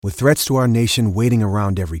With threats to our nation waiting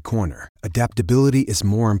around every corner, adaptability is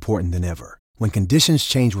more important than ever. When conditions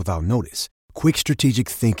change without notice, quick strategic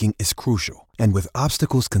thinking is crucial. And with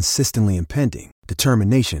obstacles consistently impending,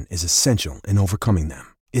 determination is essential in overcoming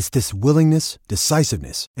them. It's this willingness,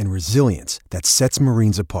 decisiveness, and resilience that sets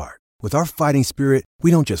Marines apart. With our fighting spirit, we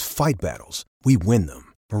don't just fight battles, we win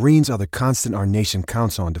them. Marines are the constant our nation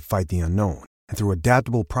counts on to fight the unknown. And through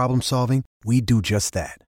adaptable problem solving, we do just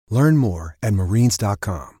that. Learn more at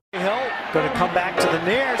marines.com. Hill going to come back to the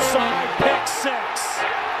near side, pick six.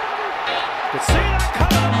 Could see that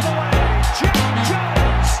coming up the way. Jack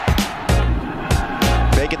Jones.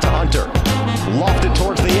 Make it to Hunter. Lofted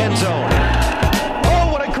towards the end zone.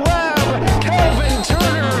 Oh, what a grab! Calvin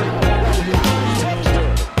Turner.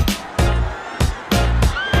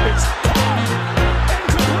 It's caught and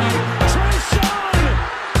complete. Trayshawn.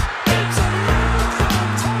 It's a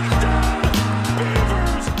touchdown.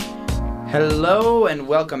 Beavers. Hello and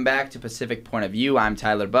welcome back to Pacific Point of View. I'm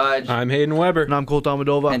Tyler Budge. I'm Hayden Weber. And I'm Colt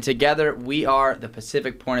Amadova. And together we are the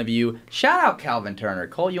Pacific Point of View. Shout out Calvin Turner.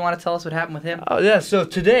 Cole, you want to tell us what happened with him? So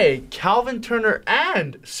today, Calvin Turner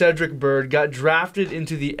and Cedric Byrd got drafted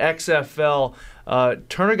into the XFL.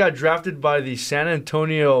 Turner got drafted by the San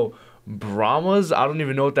Antonio Brahmas. I don't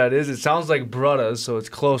even know what that is. It sounds like Brutas, so it's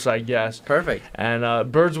close, I guess. Perfect. And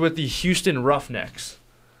Bird's with the Houston Roughnecks.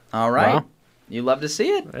 All right. Wow. You love to see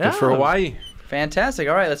it. Yeah. Good for Hawaii. Fantastic.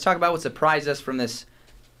 All right, let's talk about what surprised us from this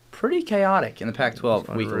pretty chaotic in the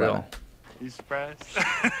Pac-12 Week 11. You surprised?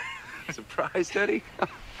 Surprised, Eddie?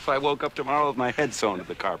 If I woke up tomorrow with my head sewn to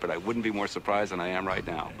the carpet, I wouldn't be more surprised than I am right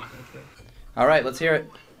now. All right, let's hear it.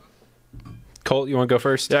 Colt, you want to go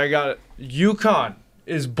first? Yeah, I got it. UConn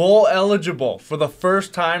is bowl eligible for the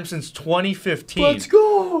first time since 2015. Let's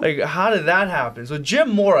go! Like, how did that happen? So Jim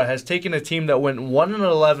Mora has taken a team that went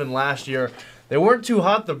 1-11 last year. They weren't too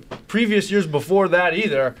hot the previous years before that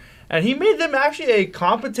either. And he made them actually a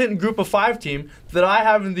competent Group of 5 team that I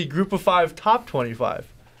have in the Group of 5 top 25.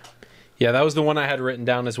 Yeah, that was the one I had written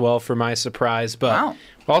down as well for my surprise. But Wow.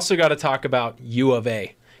 we also got to talk about U of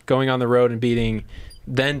A going on the road and beating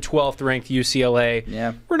then 12th ranked UCLA.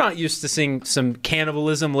 Yeah. We're not used to seeing some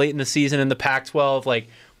cannibalism late in the season in the Pac-12. Like,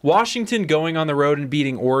 Washington going on the road and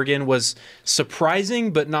beating Oregon was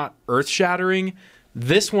surprising but not earth-shattering.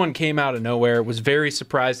 This one came out of nowhere. Was very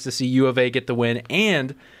surprised to see U of A get the win,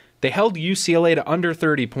 and they held UCLA to under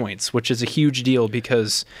 30 points, which is a huge deal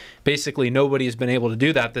because basically nobody has been able to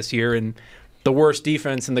do that this year, and the worst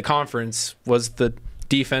defense in the conference was the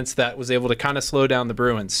defense that was able to kind of slow down the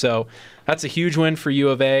Bruins. So that's a huge win for U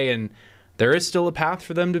of A, and there is still a path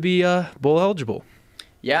for them to be bowl eligible.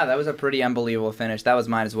 Yeah, that was a pretty unbelievable finish. That was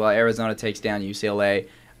mine as well. Arizona takes down UCLA.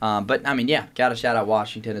 But, I mean, yeah, got to shout out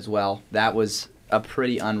Washington as well. That was a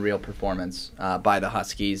pretty unreal performance by the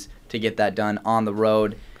Huskies to get that done on the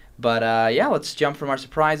road. But, yeah, let's jump from our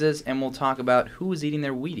surprises, and we'll talk about who was eating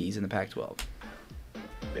their Wheaties in the Pac-12.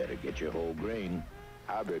 Better get your whole grain.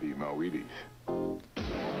 I bet eat my Wheaties. All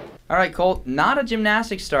right, Colt, not a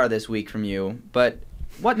gymnastics star this week from you, but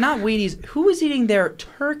what, not Wheaties, who is eating their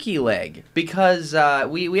turkey leg? Because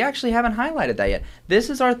we actually haven't highlighted that yet. This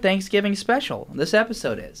is our Thanksgiving special, this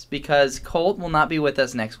episode is, because Colt will not be with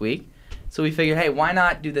us next week. So we figured, hey, why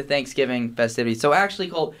not do the Thanksgiving festivities? So actually,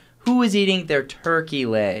 Colt, who is eating their turkey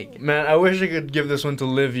leg? Man, I wish I could give this one to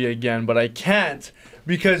Livy again, but I can't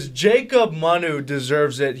because Jacob Manu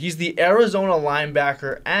deserves it. He's the Arizona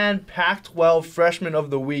linebacker and Pac-12 Freshman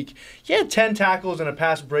of the Week. He had 10 tackles and a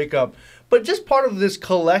pass breakup, but just part of this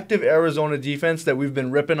collective Arizona defense that we've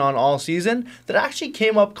been ripping on all season that actually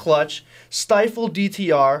came up clutch, stifled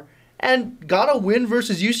DTR, and got a win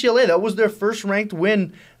versus UCLA. That was their first ranked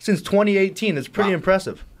win since 2018. It's pretty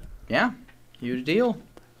impressive. Yeah, huge deal.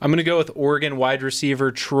 I'm going to go with Oregon wide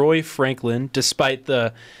receiver Troy Franklin, despite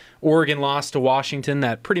the Oregon loss to Washington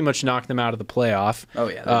that pretty much knocked them out of the playoff. Oh,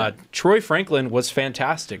 yeah. Troy Franklin was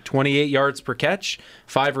fantastic. 28 yards per catch,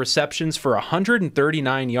 5 receptions for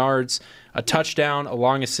 139 yards, a touchdown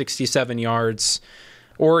along 67 yards.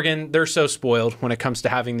 Oregon, they're so spoiled when it comes to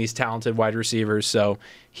having these talented wide receivers. So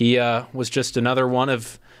he was just another one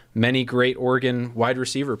of many great Oregon wide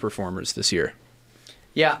receiver performers this year.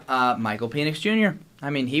 Yeah, Michael Penix Jr.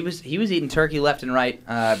 I mean, he was eating turkey left and right.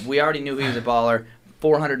 We already knew he was a baller.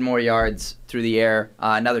 400 more yards through the air,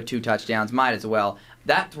 another 2 touchdowns, might as well.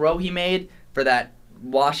 That throw he made for that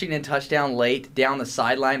Washington touchdown late down the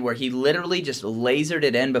sideline where he literally just lasered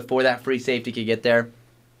it in before that free safety could get there.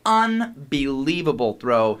 Unbelievable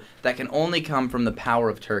throw that can only come from the power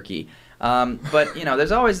of turkey. But, you know,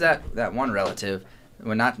 there's always that one relative,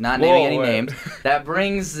 we're not naming any names, that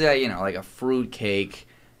brings, like a fruit cake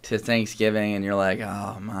to Thanksgiving, and you're like,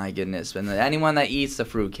 oh my goodness. And anyone that eats the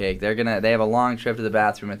fruitcake, they have a long trip to the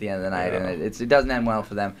bathroom at the end of the night, and it doesn't end well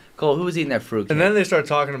for them. Cole, who was eating their fruitcake? And then they start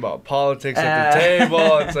talking about politics at the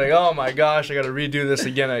table. It's like, oh my gosh, I got to redo this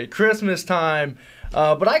again at Christmas time.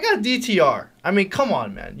 But I got DTR. I mean, come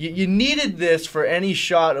on, man. You needed this for any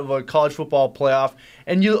shot of a college football playoff,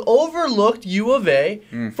 and you overlooked U of A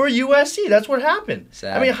for USC. That's what happened.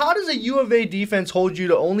 Sad. I mean, how does a U of A defense hold you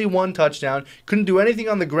to only one touchdown, couldn't do anything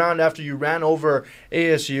on the ground after you ran over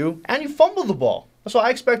ASU, and you fumbled the ball? So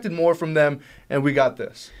I expected more from them, and we got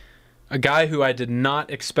this. A guy who I did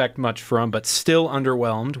not expect much from, but still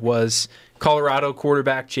underwhelmed, was Colorado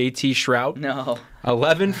quarterback JT Shrout. No.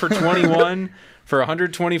 11 for 21 for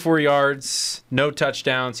 124 yards, no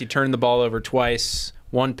touchdowns. He turned the ball over twice,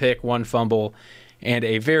 1 pick, 1 fumble, and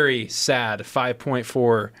a very sad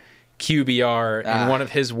 5.4 QBR in one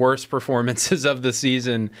of his worst performances of the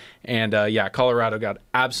season. And Colorado got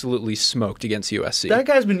absolutely smoked against USC. That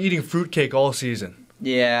guy's been eating fruitcake all season.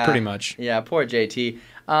 Yeah. Pretty much. Yeah, poor JT.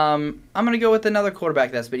 I'm going to go with another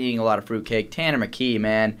quarterback that's been eating a lot of fruitcake, Tanner McKee,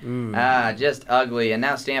 man. Just ugly. And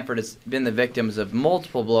now Stanford has been the victims of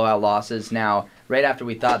multiple blowout losses now, right after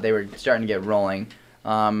we thought they were starting to get rolling.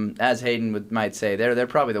 As Hayden might say, they're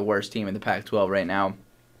probably the worst team in the Pac-12 right now,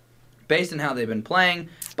 based on how they've been playing.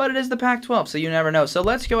 But it is the Pac-12, so you never know. So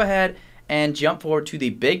let's go ahead and jump forward to the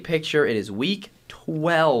big picture. It is Week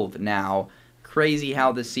 12 now. Crazy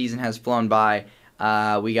how this season has flown by.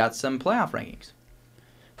 We got some playoff rankings.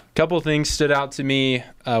 Couple of things stood out to me.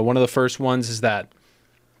 One of the first ones is that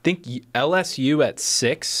I think LSU at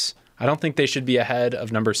 6. I don't think they should be ahead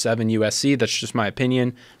of number 7 USC. That's just my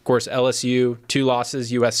opinion. Of course, LSU 2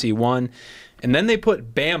 losses, USC 1, and then they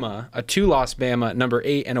put Bama, a 2-loss Bama at number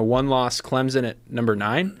 8, and a 1-loss Clemson at number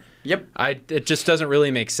 9. Yep. It just doesn't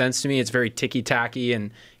really make sense to me. It's very ticky-tacky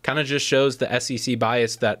and kind of just shows the SEC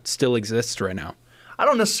bias that still exists right now. I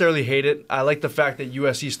don't necessarily hate it. I like the fact that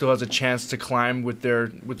USC still has a chance to climb with their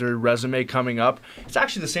resume coming up. It's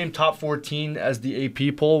actually the same top 14 as the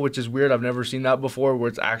AP poll, which is weird. I've never seen that before where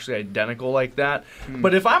it's actually identical like that.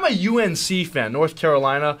 But if I'm a UNC fan, North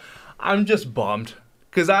Carolina, I'm just bummed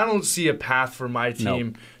because I don't see a path for my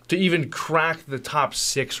team to even crack the top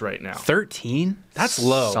 6 right now. 13? That's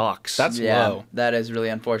low. Sucks. That's low. That is really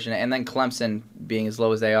unfortunate. And then Clemson being as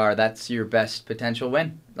low as they are, that's your best potential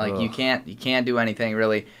win. Like you can't do anything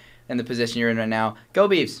really in the position you're in right now. Go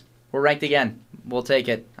Beavs. We're ranked again. We'll take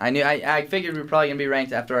it. I figured we were probably gonna be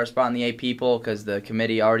ranked after our spot in the AP poll because the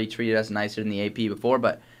committee already treated us nicer than the AP before,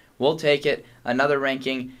 but we'll take it. Another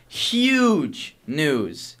ranking. Huge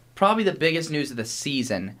news. Probably the biggest news of the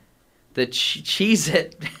season. The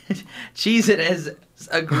Cheez-It has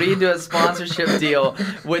agreed to a sponsorship deal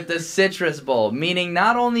with the Citrus Bowl, meaning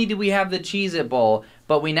not only do we have the Cheez-It Bowl,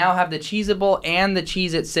 but we now have the Cheez-It Bowl and the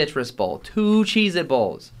Cheez-It Citrus Bowl. 2 Cheez-It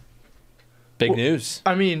Bowls. Big news.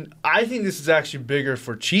 I mean, I think this is actually bigger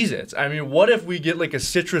for Cheez-Its. I mean, what if we get like a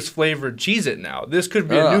citrus-flavored Cheez-It now? This could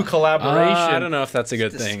be a new collaboration. I don't know if that's a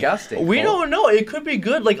good thing. Disgusting. We don't know. It could be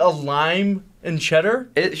good, like a lime and cheddar.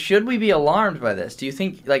 Should we be alarmed by this? Do you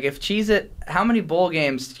think, like, if Cheez-It, how many bowl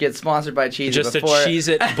games get sponsored by Cheez-It Just before, a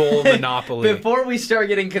Cheez-It bowl monopoly. Before we start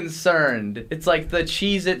getting concerned, it's like the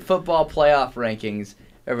Cheez-It football playoff rankings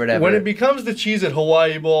or whatever. When it becomes the Cheez-It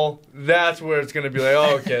Hawaii Bowl, that's where it's going to be like,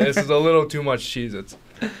 oh, okay, this is a little too much Cheez-Its.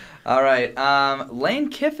 All right.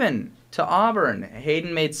 Lane Kiffin to Auburn.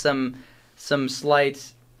 Hayden made some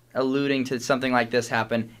slight alluding to something like this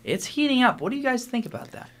happen. It's heating up. What do you guys think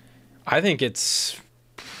about that? I think it's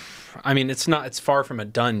far from a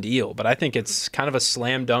done deal, but I think it's kind of a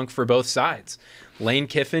slam dunk for both sides. Lane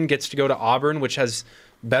Kiffin gets to go to Auburn, which has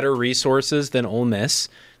better resources than Ole Miss.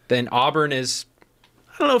 Then Auburn is,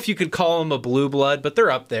 I don't know if you could call them a blue blood, but they're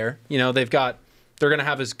up there. You know, they're going to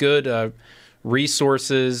have as good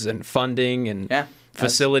resources and funding and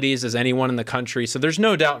facilities as anyone in the country. So there's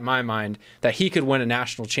no doubt in my mind that he could win a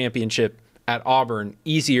national championship at Auburn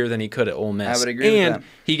easier than he could at Ole Miss. I would agree with that. And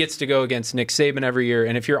he gets to go against Nick Saban every year.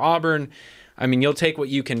 And if you're Auburn, I mean, you'll take what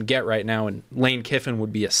you can get right now, and Lane Kiffin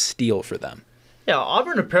would be a steal for them. Yeah,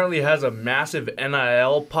 Auburn apparently has a massive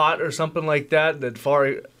NIL pot or something like that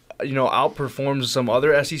far, outperforms some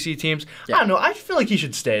other SEC teams. Yeah. I don't know. I feel like he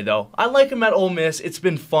should stay, though. I like him at Ole Miss. It's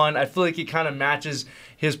been fun. I feel like he kind of matches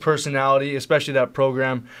his personality, especially that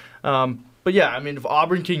program. But yeah, I mean, if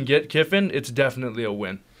Auburn can get Kiffin, it's definitely a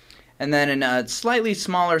win. And then in a slightly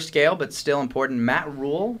smaller scale, but still important, Matt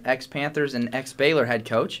Rule, ex-Panthers and ex-Baylor head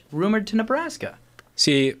coach, rumored to Nebraska.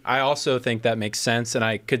 See, I also think that makes sense, and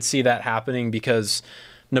I could see that happening because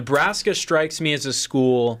Nebraska strikes me as a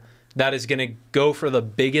school that is going to go for the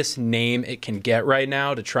biggest name it can get right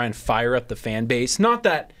now to try and fire up the fan base. Not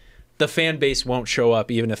that the fan base won't show up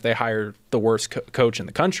even if they hire the worst coach in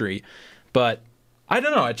the country, but I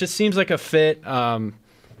don't know. It just seems like a fit.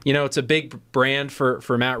 It's a big brand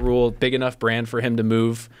for Matt Rule, big enough brand for him to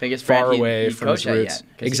move far away from his roots.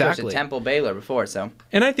 Exactly. He coached at Temple Baylor before, so.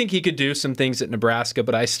 And I think he could do some things at Nebraska,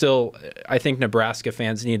 but I think Nebraska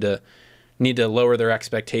fans need to lower their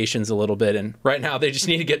expectations a little bit. And right now, they just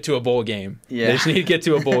need to get to a bowl game. Yeah. They just need to get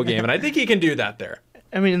to a bowl game, and I think he can do that there.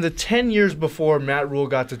 I mean, in the 10 years before Matt Rule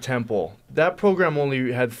got to Temple, that program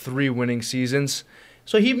only had 3 winning seasons.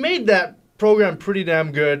 So he made that program pretty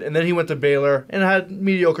damn good, and then he went to Baylor and had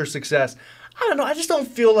mediocre success. I don't know. I just don't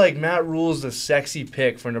feel like Matt Rule's the sexy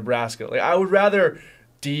pick for Nebraska. Like, I would rather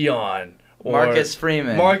Dion or Marcus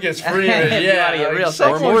Freeman. Yeah.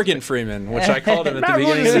 Or Morgan Freeman, which I called him at the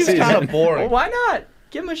beginning of the season. Kind of boring. Well, why not?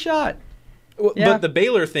 Give him a shot. But the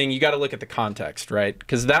Baylor thing, you got to look at the context, right?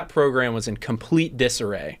 Because that program was in complete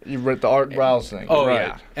disarray. You read the Art Rouse thing. Oh, right.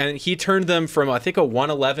 Yeah. And he turned them from, I think, a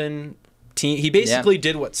 1-11 team. He basically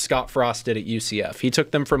did what Scott Frost did at UCF. He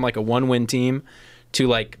took them from like a 1-win team to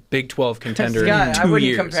like Big 12 contender Scott, in 2 years. I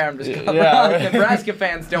wouldn't compare him to Scott Frost. Nebraska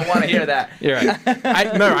fans don't want to hear that. You're right.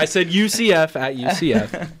 I said UCF at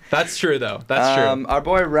UCF. That's true, though. That's true. Our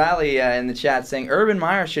boy Raleigh in the chat saying Urban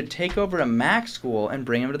Meyer should take over a MAC school and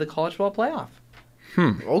bring him to the college football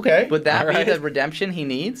playoff. Okay. Would that be the redemption he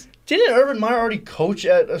needs? Didn't Urban Meyer already coach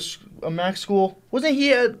at a MAC school? Wasn't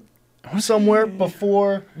he at somewhere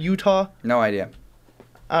before Utah? No idea.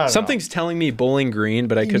 I don't Something's telling me Bowling Green,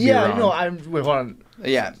 but I could be know. wrong. Wait, hold on.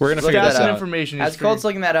 Yeah, we're gonna figure that out. Information as Colt's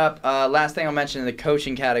looking that up, last thing I'll mention in the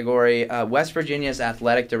coaching category, West Virginia's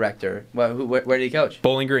athletic director. Where did he coach?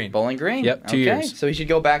 Bowling Green. Bowling Green. Yep, 2 years. So he should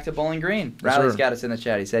go back to Bowling Green. Riley's got us in the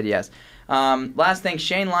chat. He said yes. Last thing,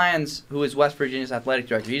 Shane Lyons, who is West Virginia's athletic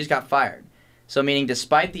director, he just got fired. So meaning,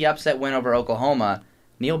 despite the upset win over Oklahoma,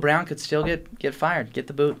 Neil Brown could still get fired, get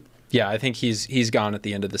the boot. Yeah, I think he's gone at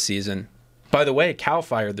the end of the season. By the way, Cal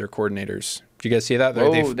fired their coordinators. Did you guys see that?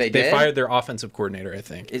 They fired their offensive coordinator, I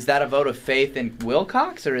think. Is that a vote of faith in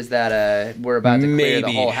Wilcox, or is that we're about to clear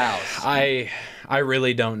the whole house? I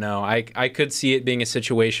really don't know. I could see it being a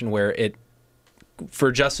situation where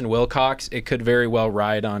for Justin Wilcox, it could very well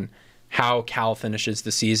ride on how Cal finishes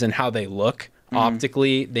the season, how they look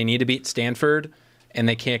optically. They need to beat Stanford, and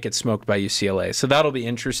they can't get smoked by UCLA. So that'll be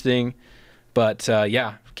interesting. But,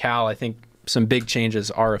 Cal, I think some big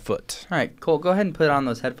changes are afoot. All right, Cole, go ahead and put on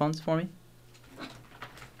those headphones for me.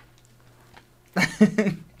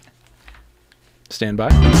 Stand by.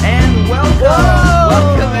 And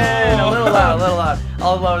welcome in. A little loud.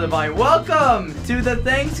 I'll lower the volume. Welcome to the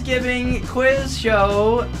Thanksgiving quiz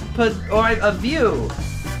show, or a view.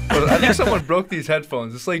 I think someone broke these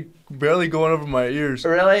headphones. It's like barely going over my ears.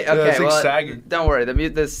 Really? Okay. Yeah, it's like sagging. Don't worry. The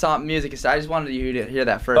music is. I just wanted you to hear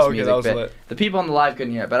that first music that was bit. lit. The people on the live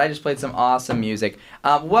couldn't hear it, but I just played some awesome music.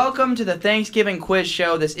 Welcome to the Thanksgiving quiz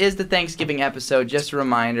show. This is the Thanksgiving episode. Just a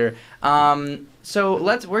reminder. So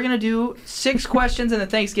we're gonna do 6 questions in the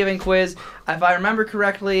Thanksgiving quiz. If I remember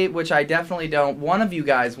correctly, which I definitely don't, one of you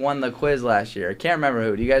guys won the quiz last year. I can't remember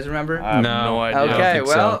who. Do you guys remember? I have no idea. Okay,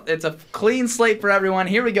 well, it's a clean slate for everyone.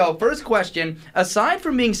 Here we go. First question. Aside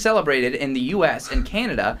from being celebrated in the U.S. and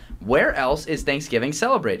Canada, where else is Thanksgiving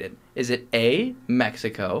celebrated? Is it A,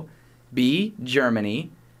 Mexico, B, Germany,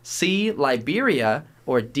 C, Liberia,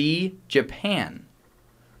 or D, Japan?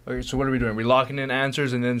 Okay, so what are we doing? Are we locking in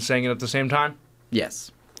answers and then saying it at the same time?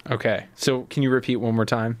 Yes. Okay, so can you repeat one more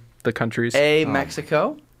time the countries? A,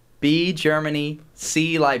 Mexico, B, Germany,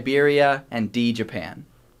 C, Liberia, and D, Japan.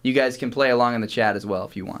 You guys can play along in the chat as well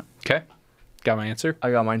if you want. Okay, got my answer.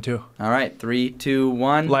 I got mine too. All right, 3, 2,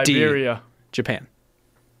 1. Liberia. D, Japan.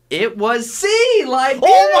 It was C, Liberia.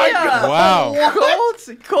 Oh my God! Wow.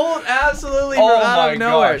 Colt absolutely out of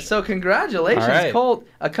nowhere. So congratulations, Colt.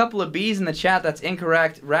 A couple of B's in the chat. That's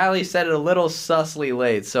incorrect. Riley said it a little sussly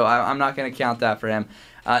late, so I'm not going to count that for him.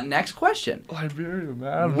 Next question.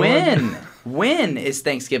 Liberia, man. When is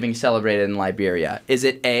Thanksgiving celebrated in Liberia? Is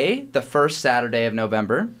it A, the first Saturday of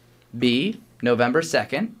November, B, November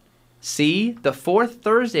 2nd, C, the fourth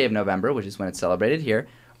Thursday of November, which is when it's celebrated here,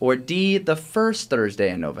 or D, the first Thursday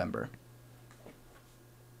in November?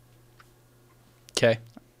 Okay.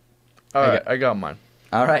 All right, I got mine.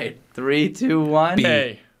 All right, 3, 2, 1.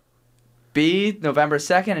 B. B, November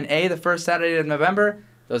 2nd, and A, the first Saturday of November.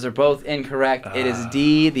 Those are both incorrect. It is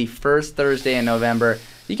D, the first Thursday in November.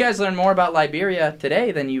 You guys learned more about Liberia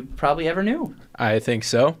today than you probably ever knew. I think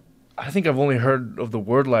so. I think I've only heard of the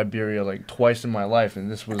word Liberia like twice in my life, and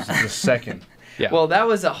this was the second. Yeah. Well, that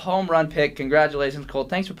was a home run pick. Congratulations, Colt.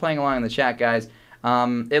 Thanks for playing along in the chat, guys.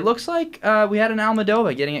 It looks like we had an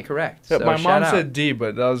Almodovar getting it correct. Yeah, So my shout mom out. said D,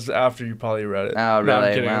 but that was after you probably read it. Oh, No, I'm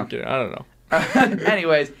really? kidding. Wow. I'm kidding. I don't know.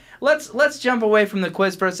 Anyways, let's jump away from the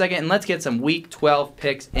quiz for a second and let's get some Week 12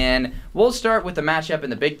 picks in. We'll start with the matchup in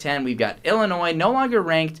the Big Ten. We've got Illinois, no longer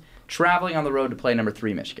ranked, traveling on the road to play number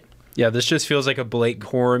 3 Michigan. Yeah, this just feels like a Blake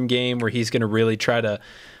Corum game where he's going to really try to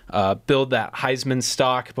build that Heisman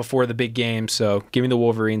stock before the big game. So give me the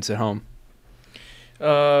Wolverines at home.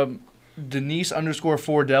 Denise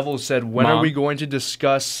 _4 Devils said, when Mom? are we going to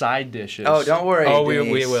discuss side dishes? Oh, don't worry. Oh, we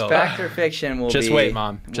Denise. will. Fact or fiction will Just be. wait,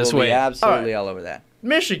 Mom. Just we'll be wait. absolutely all over that.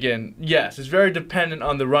 Michigan, yes, is very dependent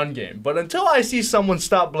on the run game. But until I see someone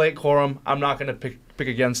stop Blake Corum, I'm not going to pick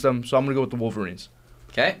against them. So I'm going to go with the Wolverines.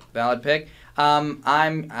 Okay, valid pick.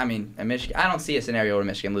 Michigan. I don't see a scenario where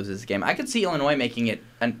Michigan loses this game. I could see Illinois making it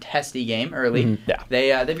a testy game early. Mm-hmm.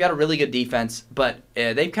 Yeah. They've got a really good defense, but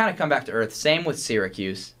they've kind of come back to earth. Same with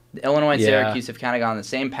Syracuse. Illinois and Yeah. Syracuse have kind of gone the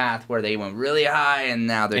same path where they went really high and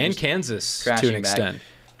now they're And just Kansas to crashing an back. extent.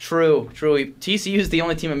 True. TCU is the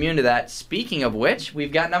only team immune to that. Speaking of which,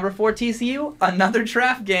 we've got number 4 TCU, another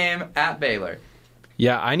draft game at Baylor.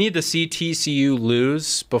 Yeah, I need to see TCU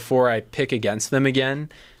lose before I pick against them again.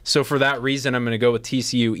 So for that reason, I'm going to go with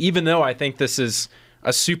TCU, even though I think this is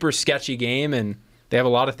a super sketchy game and they have a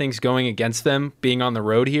lot of things going against them being on the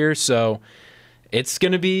road here. So it's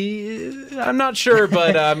going to be, I'm not sure,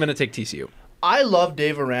 but I'm going to take TCU. I love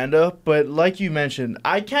Dave Aranda, but like you mentioned,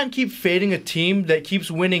 I can't keep fading a team that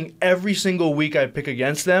keeps winning every single week I pick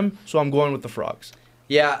against them, so I'm going with the Frogs.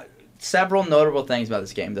 Yeah, several notable things about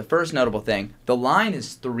this game. The first notable thing, the line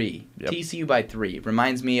is 3. Yep. TCU by 3.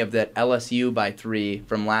 Reminds me of that LSU by 3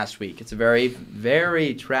 from last week. It's a very,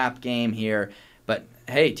 very trap game here. But,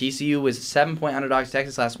 hey, TCU was 7-point underdogs to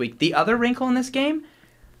Texas last week. The other wrinkle in this game,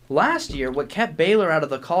 last year, what kept Baylor out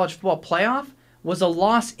of the college football playoff was a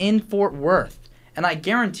loss in Fort Worth. And I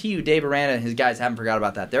guarantee you Dave Aranda and his guys haven't forgot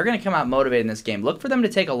about that. They're going to come out motivated in this game. Look for them to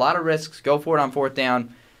take a lot of risks, go for it on 4th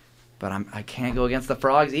down. But I can't go against the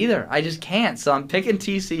Frogs either. I just can't. So I'm picking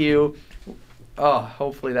TCU. Oh,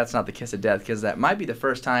 hopefully that's not the kiss of death because that might be the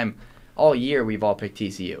first time all year we've all picked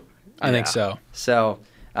TCU. I think so. So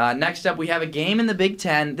next up we have a game in the Big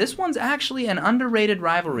Ten. This one's actually an underrated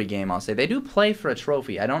rivalry game, I'll say. They do play for a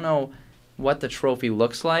trophy. I don't know what the trophy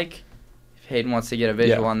looks like. If Hayden wants to get a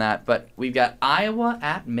visual on that. But we've got Iowa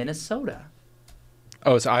at Minnesota.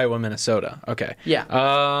 Oh, it's Iowa, Minnesota. Okay. Yeah.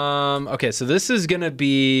 Okay, so this is going to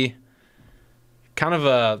be kind of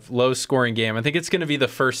a low-scoring game. I think it's going to be the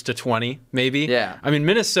first to 20, maybe. Yeah. I mean,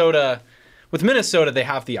 Minnesota, they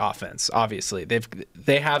have the offense, obviously.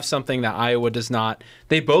 They have something that Iowa does not.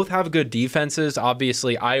 They both have good defenses.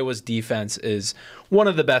 Obviously, Iowa's defense is one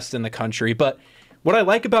of the best in the country. But what I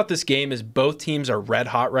like about this game is both teams are red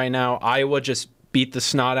hot right now. Iowa just beat the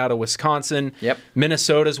snot out of Wisconsin. Yep.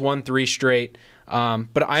 Minnesota's won 3 straight.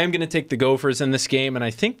 But I am going to take the Gophers in this game, and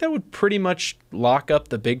I think that would pretty much lock up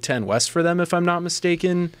the Big Ten West for them, if I'm not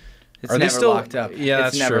mistaken. It's Are never they still locked up. Yeah,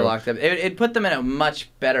 it's that's never true. locked up. It put them in a much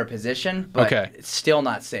better position, but Okay. it's still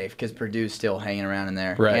not safe because Purdue's still hanging around in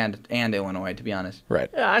there, Right. and Illinois, to be honest. Right.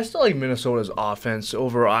 Yeah, I still like Minnesota's offense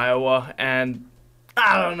over Iowa, and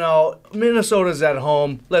I don't know. Minnesota's at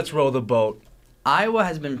home. Let's row the boat. Iowa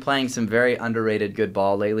has been playing some very underrated good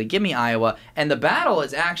ball lately. Give me Iowa. And the battle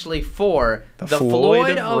is actually for the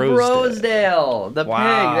Floyd of Rosedale. The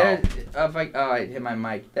Wow. pig. I hit my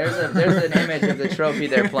mic. There's an image of the trophy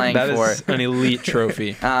they're playing That for. is an elite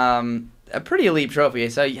trophy. A pretty elite trophy,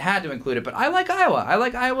 so you had to include it. But I like Iowa. I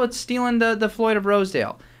like Iowa stealing the Floyd of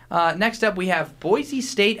Rosedale. Next up, we have Boise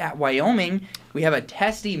State at Wyoming. We have a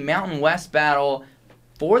testy Mountain West battle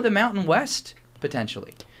for the Mountain West,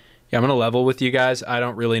 potentially. Yeah, I'm going to level with you guys. I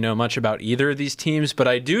don't really know much about either of these teams, but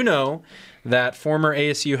I do know that former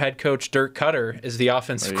ASU head coach Dirk Cutter is the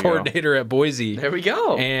offensive coordinator at Boise. There we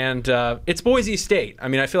go. And it's Boise State. I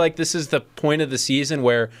mean, I feel like this is the point of the season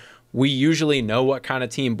where we usually know what kind of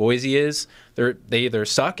team Boise is. They either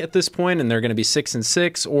suck at this point and they're going to be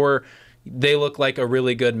 6-6, or they look like a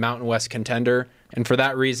really good Mountain West contender. And for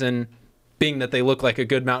that reason, being that they look like a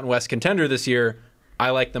good Mountain West contender this year,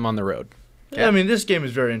 I like them on the road. Yeah, I mean, this game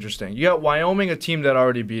is very interesting. You got Wyoming, a team that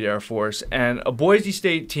already beat Air Force, and a Boise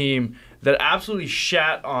State team that absolutely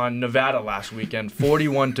shat on Nevada last weekend,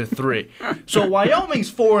 41-3. So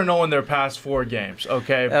Wyoming's 4-0 in their past 4 games,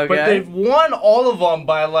 okay? But they've won all of them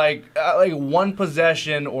by like one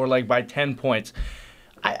possession or like by 10 points.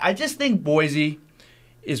 I just think Boise,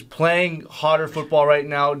 is playing hotter football right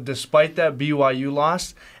now despite that BYU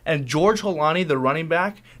loss. And George Holani, the running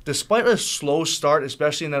back, despite a slow start,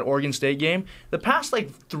 especially in that Oregon State game, the past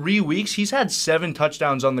 3 weeks, he's had 7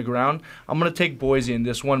 touchdowns on the ground. I'm going to take Boise in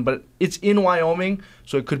this one, but it's in Wyoming,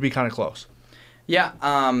 so it could be kind of close. Yeah,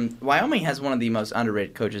 Wyoming has one of the most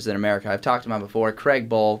underrated coaches in America. I've talked about him before. Craig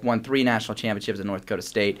Bull won 3 national championships at North Dakota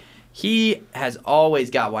State. He has always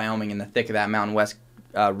got Wyoming in the thick of that Mountain West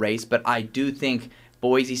race, but I do think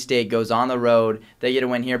Boise State goes on the road. They get a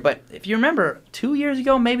win here. But if you remember, 2 years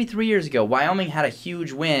ago, maybe 3 years ago, Wyoming had a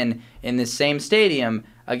huge win in this same stadium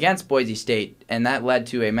against Boise State, and that led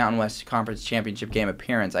to a Mountain West Conference Championship game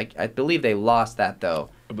appearance. I believe they lost that, though.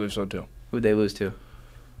 I believe so, too. Who'd they lose to?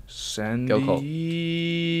 Go Colt.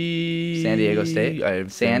 San Diego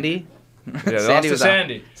State? Sandy? Yeah,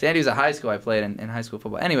 Sandy. Sandy was a high school I played in high school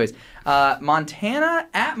football. Anyways, Montana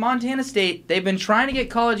at Montana State. They've been trying to get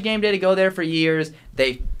College Game Day to go there for years.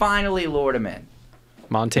 They finally lured them in.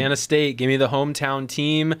 Montana State, give me the hometown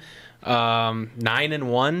team.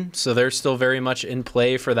 9-1, so they're still very much in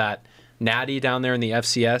play for that natty down there in the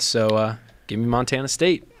FCS. So give me Montana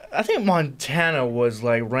State. I think Montana was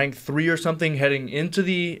ranked 3 or something heading into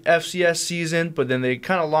the FCS season, but then they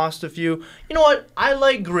kind of lost a few. You know what? I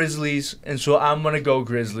like Grizzlies, and so I'm going to go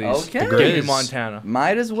Grizzlies. Okay. Give me Montana.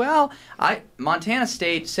 Might as well. Montana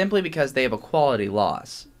State, simply because they have a quality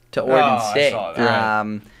loss to Oregon State. I saw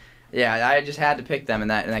that. Yeah, I just had to pick them in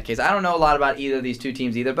that case. I don't know a lot about either of these two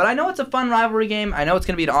teams either, but I know it's a fun rivalry game. I know it's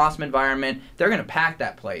going to be an awesome environment. They're going to pack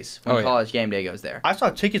that place when College Game Day goes there. I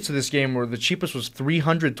saw tickets to this game where the cheapest was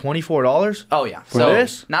 $324. Oh, yeah. For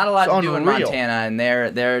this? Not a lot It's to do in unreal. Montana, and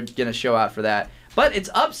they're going to show out for that. But it's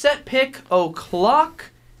upset pick o'clock.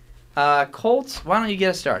 Colts, why don't you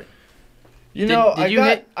get us started?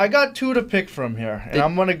 I got 2 to pick from here, and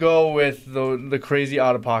I'm going to go with the crazy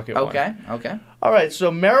out-of-pocket one. Okay. All right, so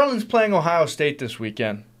Maryland's playing Ohio State this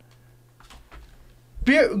weekend.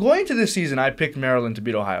 Going to this season, I picked Maryland to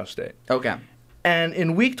beat Ohio State. Okay. And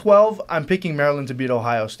in Week 12, I'm picking Maryland to beat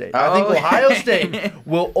Ohio State. I think Ohio State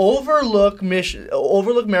will overlook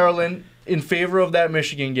Maryland in favor of that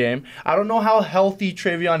Michigan game. I don't know how healthy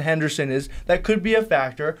Travion Henderson is. That could be a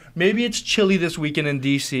factor. Maybe it's chilly this weekend in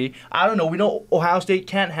D.C. I don't know. We know Ohio State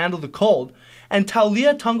can't handle the cold. And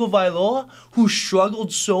Taulia Tagovailoa, who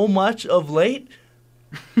struggled so much of late,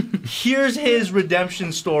 here's his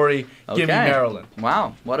redemption story. Give me Maryland.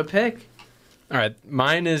 Wow, what a pick. All right,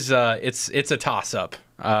 mine is it's a toss-up,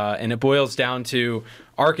 and it boils down to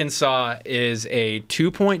Arkansas is a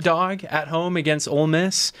 2-point dog at home against Ole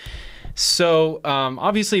Miss. So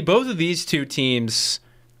obviously both of these two teams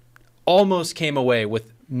almost came away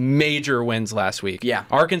with major wins last week. Yeah.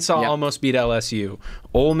 Arkansas almost beat LSU.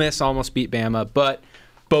 Ole Miss almost beat Bama, but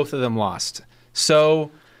both of them lost.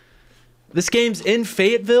 So this game's in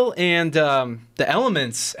Fayetteville, and the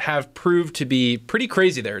elements have proved to be pretty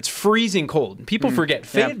crazy there. It's freezing cold. People forget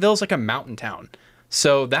Fayetteville's like a mountain town.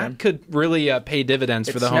 So that could really pay dividends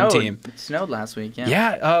for the home team. It snowed last week,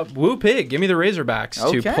 Woo Pig, give me the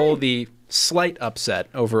Razorbacks to pull the slight upset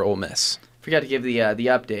over Ole Miss. Forgot to give the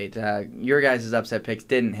update. Your guys' upset picks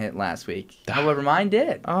didn't hit last week. However, mine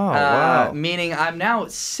did. Oh, wow. Meaning I'm now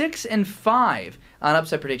 6-5 on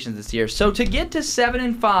upset predictions this year. So to get to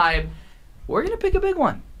 7-5, we're going to pick a big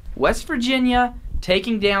one. West Virginia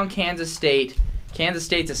taking down Kansas State. Kansas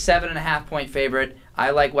State's a 7.5-point favorite. I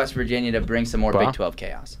like West Virginia to bring some more Big 12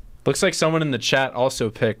 chaos. Looks like someone in the chat also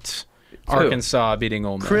picked Arkansas beating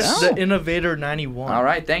Ole Miss. Chris, the Innovator 91. All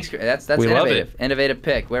right, thanks. That's we innovative. love it. Innovative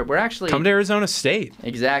pick. We're actually come to Arizona State.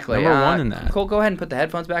 Exactly. Number 1 in that. Cole, go ahead and put the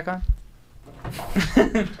headphones back on.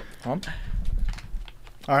 All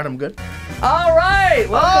right, I'm good. All right,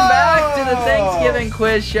 welcome back to the Thanksgiving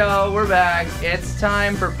quiz show. We're back. It's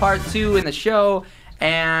time for part 2 in the show,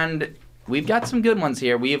 and we've got some good ones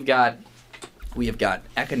here. We have got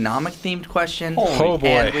economic themed questions. Oh boy!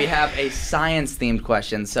 And we have a science themed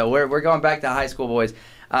question. So we're going back to high school, boys.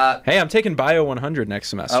 Hey, I'm taking Bio 100 next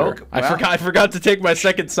semester. Oh, well. I forgot to take my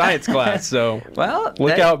second science class, so well,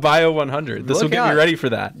 look out Bio 100. This will get me ready for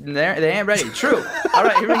that. They ain't ready. True. All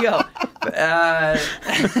right, here we go.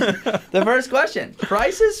 The first question: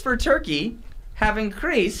 prices for turkey have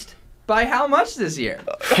increased by how much this year?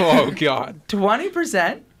 Oh God!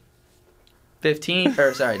 20%.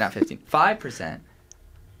 5%,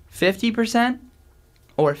 50%,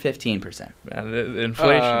 or 15%? Man, the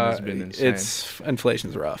inflation has been insane.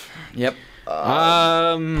 Inflation's rough. Yep.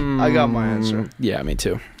 I got my answer. Yeah, me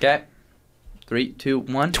too. Okay. 3, 2,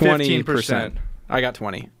 1. 20%. I got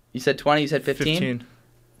 20. You said 20. You said 15.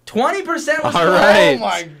 20% was All correct. right. Oh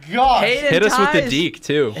my gosh. Hayden Hit us with the ties- deke,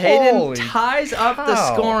 too. Hayden Holy ties up the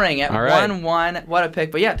cow. scoring at All right. 1-1. What a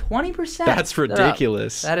pick. But yeah, 20%. That's They're up.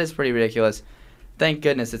 ridiculous. That is pretty ridiculous. Thank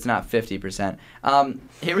goodness it's not 50%.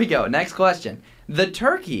 Here we go. Next question. The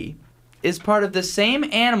turkey is part of the same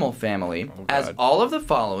animal family as all of the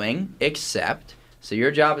following, except, so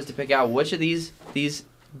your job is to pick out which of these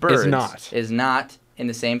birds is not in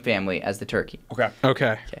the same family as the turkey. Okay.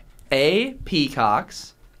 Okay. A,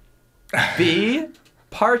 peacocks. B,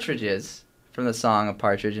 partridges, from the song A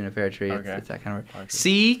Partridge in a Pear Tree. Okay. It's that kind of word. Partridge.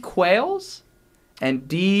 C, quails. And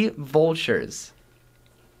D, vultures.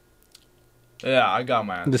 Yeah, I got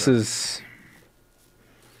my answer. This is...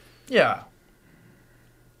 Yeah.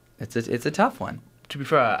 It's a tough one. To be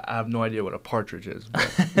fair, I have no idea what a partridge is.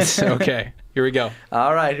 But Okay. Here we go.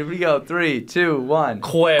 All right, here we go. 3, 2, 1.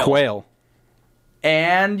 Quail.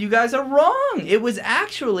 And you guys are wrong. It was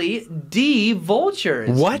actually D,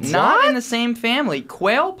 vultures. What? Not What? in the same family.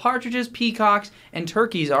 Quail, partridges, peacocks, and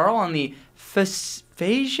turkeys are all in the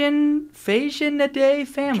Phasianidae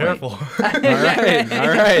family. Careful. All right. All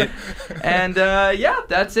right. And yeah,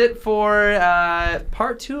 that's it for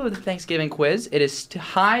part 2 of the Thanksgiving quiz. It is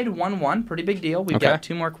tied 1-1. Pretty big deal. We've Okay. got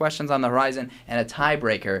 2 more questions on the horizon and a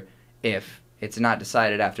tiebreaker if it's not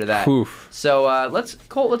decided after that. Oof. So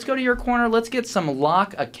Colt, let's go to your corner. Let's get some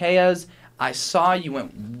lock Akeas. I saw you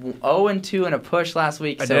went 0-2 in a push last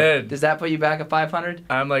week. I So did. does that put you back at 500?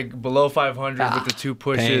 I'm like below 500 with the 2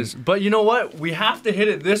 pushes. Pain. But you know what? We have to hit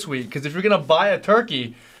it this week because if you're going to buy a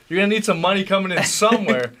turkey, you're going to need some money coming in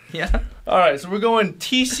somewhere. Yeah. All right, so we're going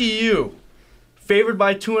TCU. Favored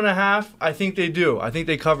by 2.5. I think they do. I think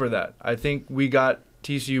they cover that. I think we got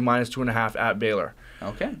TCU minus 2.5 at Baylor.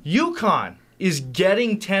 Okay. UConn is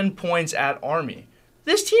getting 10 points at Army.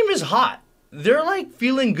 This team is hot. They're like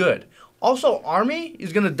feeling good. Also, Army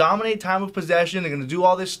is going to dominate time of possession. They're going to do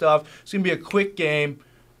all this stuff. It's going to be a quick game.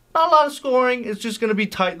 Not a lot of scoring. It's just going to be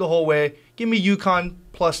tight the whole way. Give me UConn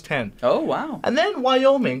plus 10. Oh, wow. And then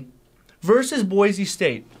Wyoming versus Boise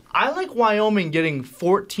State. I like Wyoming getting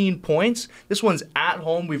 14 points. This one's at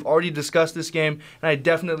home. We've already discussed this game, and I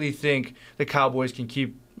definitely think the Cowboys can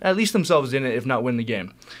keep at least themselves in it, if not win the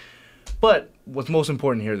game. But what's most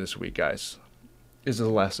important here this week, guys, is a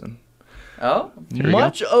lesson. Oh?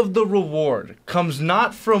 Much of the reward comes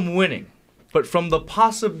not from winning, but from the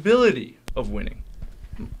possibility of winning.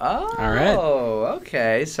 Oh, All right.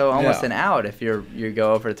 Okay. So almost Yeah. an out if you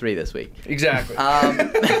go over 3 this week. Exactly.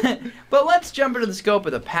 But let's jump into the scope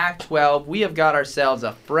of the Pac-12. We have got ourselves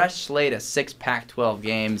a fresh slate of 6 Pac-12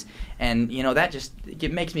 games, and you know that just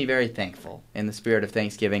it makes me very thankful in the spirit of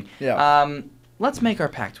Thanksgiving. Yeah. Let's make our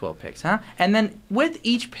Pac-12 picks, huh? And then with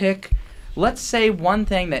each pick, let's say one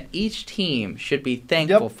thing that each team should be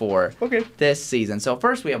thankful Yep. for Okay. this season. So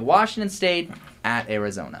first we have Washington State at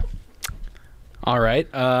Arizona. All right.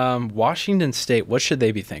 Washington State, what should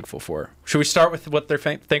they be thankful for? Should we start with what they're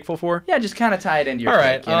thankful for? Yeah, just kind of tie it into your All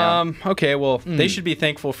right. pick, you know? Okay, well, they should be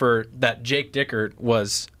thankful for that Jake Dickert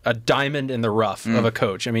was a diamond in the rough of a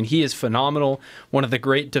coach. I mean, he is phenomenal, one of the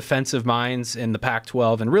great defensive minds in the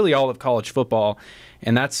Pac-12 and really all of college football.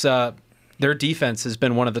 And that's their defense has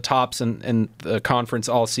been one of the tops in the conference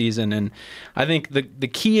all season. And I think the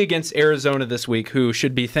key against Arizona this week, who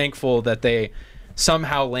should be thankful that they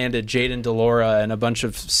somehow landed Jaden Delora and a bunch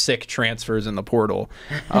of sick transfers in the portal.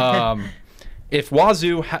 If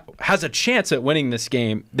Wazoo has a chance at winning this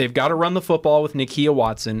game, they've got to run the football with Nakia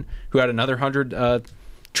Watson, who had another 100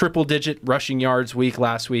 triple-digit rushing yards week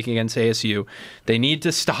last week against ASU. They need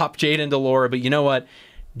to stop Jaden Delora, but you know what?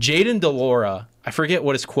 Jaden Delora, I forget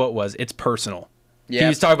what his quote was. It's personal. Yeah.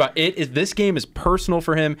 He's talking about this game is personal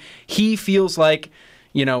for him. He feels like,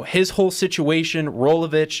 you know, his whole situation,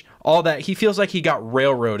 Rolovich, all that, he feels like he got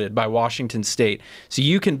railroaded by Washington State. So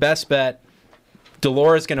you can best bet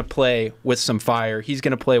Delora's going to play with some fire. He's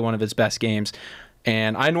going to play one of his best games.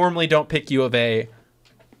 And I normally don't pick U of A,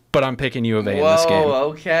 but I'm picking U of A in this game. Whoa,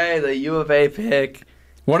 okay, the U of A pick.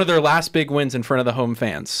 One of their last big wins in front of the home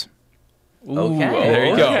fans. Okay, there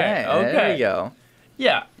you go. Okay, there Okay. you go.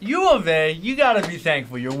 Yeah, U of A, you got to be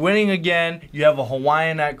thankful. You're winning again. You have a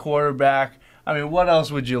Hawaiian at quarterback. I mean, what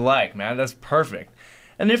else would you like, man? That's perfect.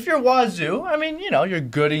 And if you're Wazoo, I mean, you know, you're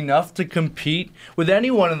good enough to compete with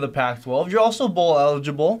anyone in the Pac-12. You're also bowl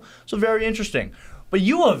eligible, so very interesting. But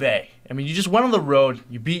U of A, I mean, you just went on the road.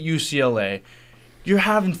 You beat UCLA. You're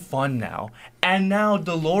having fun now. And now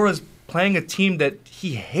Delora's playing a team that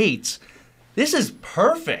he hates. This is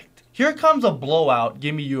perfect. Here comes a blowout.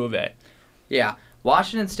 Give me U of A. Yeah,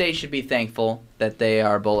 Washington State should be thankful that they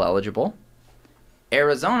are bowl eligible.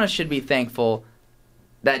 Arizona should be thankful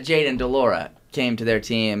that Jaden Delora came to their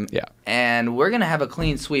team. Yeah. And we're going to have a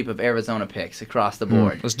clean sweep of Arizona picks across the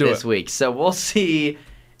board let's do this it. week. So we'll see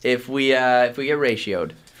if we get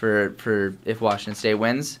ratioed for if Washington State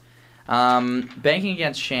wins. Banking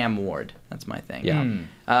against Sham Ward. That's my thing.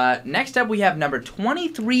 Yeah. Next up, we have number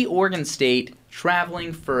 23 Oregon State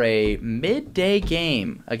traveling for a midday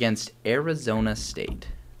game against Arizona State.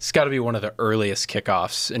 It's got to be one of the earliest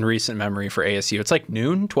kickoffs in recent memory for ASU. It's like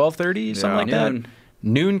noon, 12:30, something like noon. that.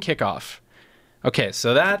 Noon kickoff. Okay,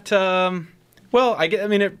 so that,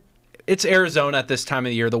 it's Arizona at this time of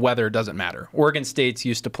the year. The weather doesn't matter. Oregon State's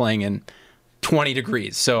used to playing in 20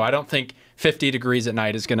 degrees, so I don't think 50 degrees at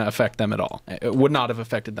night is going to affect them at all. It would not have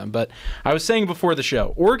affected them. But I was saying before the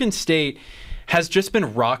show, Oregon State has just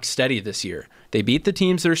been rock steady this year. They beat the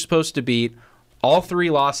teams they're supposed to beat. All 3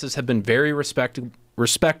 losses have been very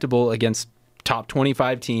respectable against top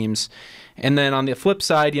 25 teams. And then on the flip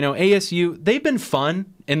side, ASU, they've been fun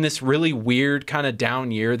in this really weird kind of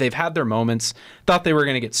down year. They've had their moments. Thought they were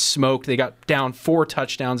going to get smoked. They got down 4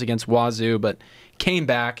 touchdowns against Wazoo, but came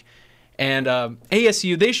back. And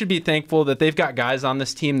ASU, they should be thankful that they've got guys on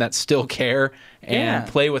this team that still care and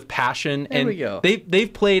play with passion. There we go.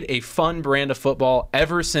 They've played a fun brand of football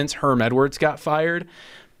ever since Herm Edwards got fired,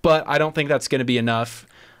 but I don't think that's going to be enough.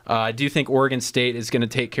 I do think Oregon State is going to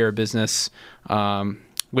take care of business,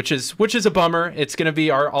 which is a bummer. It's going to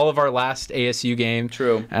be all of our last ASU game.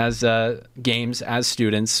 True. As games as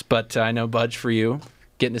students, but I know, Budge, for you,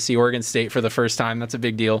 getting to see Oregon State for the first time, that's a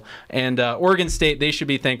big deal. And Oregon State, they should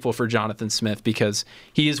be thankful for Jonathan Smith because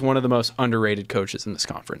he is one of the most underrated coaches in this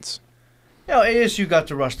conference. ASU got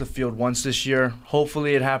to rush the field once this year.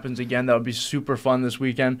 Hopefully it happens again. That would be super fun this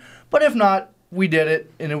weekend. But if not, we did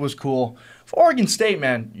it, and it was cool. For Oregon State,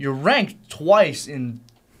 man, you're ranked twice in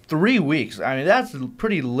 3 weeks. I mean, that's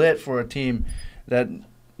pretty lit for a team that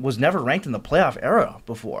was never ranked in the playoff era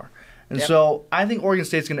before. And so I think Oregon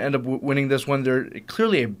State's going to end up winning this one. They're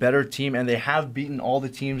clearly a better team, and they have beaten all the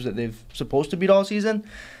teams that they've supposed to beat all season.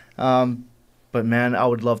 But, man, I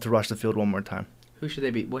would love to rush the field one more time. Who should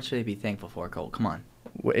they be? What should they be thankful for, Cole? Come on.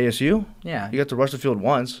 What, ASU? Yeah. You got to rush the field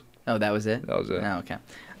once. Oh, that was it? That was it. Oh, okay.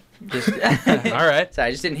 Just All right. Sorry,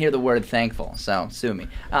 I just didn't hear the word thankful, so sue me.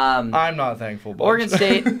 I'm not thankful, Bob.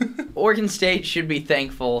 Oregon State should be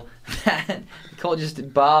thankful that Cole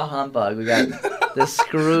just bah humbug. We got the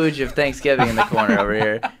Scrooge of Thanksgiving in the corner over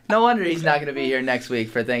here. No wonder he's not going to be here next week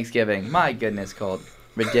for Thanksgiving. My goodness, Cole.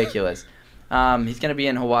 Ridiculous. He's going to be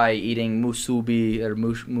in Hawaii eating musubis.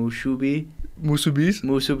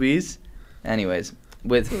 Musubis. Anyways,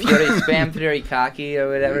 with spam teriyaki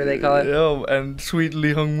or whatever they call it. Yeah, and sweet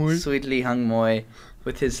Lee Hung Mui. Sweet Lee Hung Moi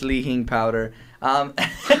with his Lee Hing powder.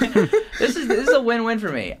 This is a win-win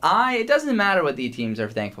for me. It doesn't matter what the teams are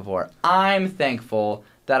thankful for. I'm thankful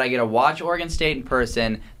that I get to watch Oregon State in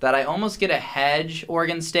person, that I almost get to hedge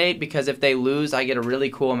Oregon State because if they lose, I get a really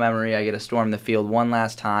cool memory. I get to storm the field one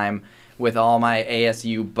last time with all my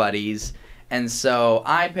ASU buddies. And so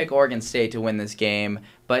I pick Oregon State to win this game,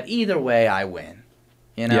 but either way, I win.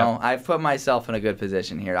 I've put myself in a good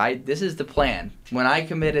position here. This is the plan. When I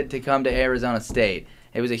committed to come to Arizona State,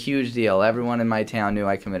 it was a huge deal. Everyone in my town knew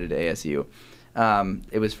I committed to ASU.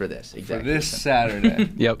 It was for this, exactly. For this Saturday.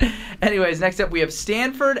 Yep. Anyways, next up we have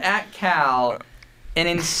Stanford at Cal, an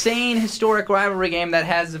insane historic rivalry game that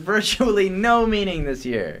has virtually no meaning this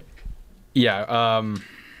year. Yeah,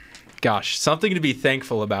 gosh, something to be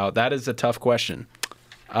thankful about. That is a tough question.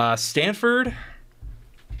 Stanford,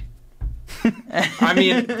 I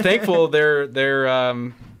mean, thankful they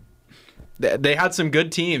had some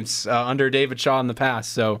good teams under David Shaw in the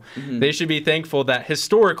past, so they should be thankful that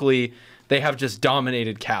historically they have just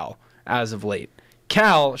dominated Cal as of late.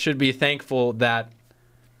 Cal should be thankful that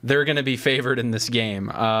they're going to be favored in this game.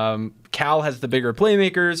 Cal has the bigger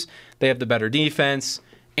playmakers, they have the better defense,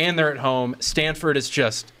 and they're at home. Stanford is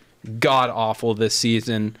just god-awful this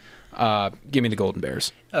season. Give me the Golden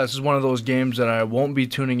Bears. This is one of those games that I won't be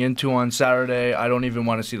tuning into on Saturday. I don't even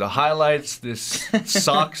want to see the highlights. This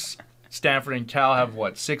sucks. Stanford and Cal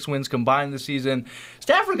have, 6 wins combined this season.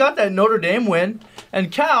 Stanford got that Notre Dame win.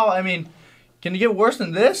 And Cal, I mean, can you get worse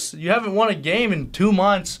than this? You haven't won a game in 2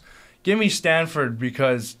 months. Give me Stanford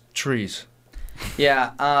because trees.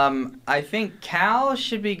 Yeah, I think Cal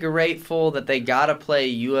should be grateful that they got to play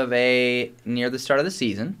U of A near the start of the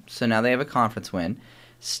season, so now they have a conference win.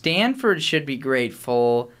 Stanford should be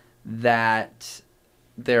grateful that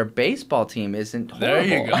their baseball team isn't horrible. There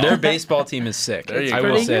you go. Their baseball team is sick. I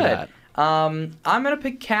will say that. I'm gonna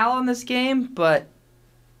pick Cal in this game, but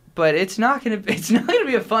it's not gonna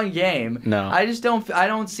be a fun game. No, I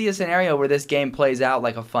don't see a scenario where this game plays out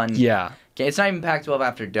like a fun game. It's not even Pac-12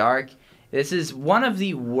 after dark. This is one of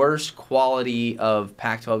the worst quality of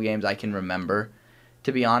Pac-12 games I can remember,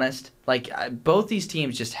 to be honest. Like, both these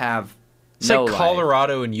teams just have It's no like life.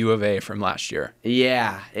 Colorado and U of A from last year.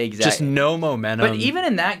 Yeah, exactly. Just no momentum. But even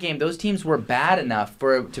in that game, those teams were bad enough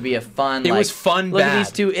for it to be a fun. It was fun Look bad. at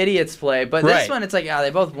these two idiots play. But Right. this one, it's like, they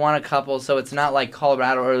both won a couple, so it's not like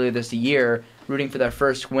Colorado earlier this year rooting for their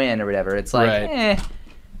first win or whatever. It's like, Right.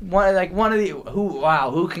 one of the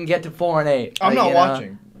who can get to 4-8. I'm Like, not you know?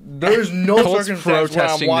 watching. There's no Colts circumstance where I'm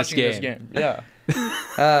protesting watching this this game. game.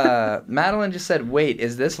 Yeah. Madeline just said, "Wait,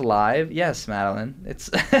 is this live?" Yes, Madeline. It's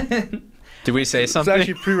Did we say It's something?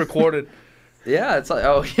 actually pre-recorded. yeah. It's like,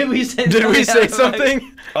 oh, did we say? Did we say something?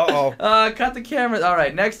 something? Uh-oh. Cut the cameras. All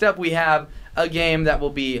right. Next up, we have a game that will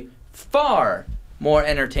be far more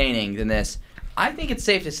entertaining than this. I think it's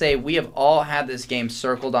safe to say we have all had this game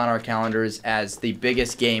circled on our calendars as the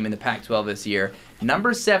biggest game in the Pac-12 this year.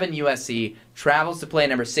 Number 7 USC travels to play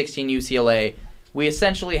number 16 UCLA. We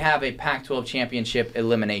essentially have a Pac-12 championship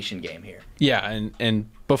elimination game here. Yeah, and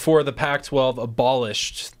before the Pac-12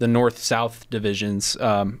 abolished the North-South divisions,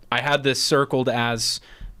 I had this circled as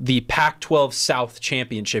the Pac-12 South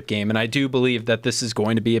championship game, and I do believe that this is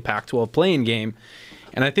going to be a Pac-12 playing game.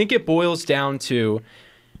 And I think it boils down to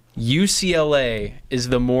UCLA is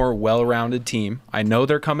the more well-rounded team. I know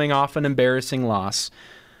they're coming off an embarrassing loss,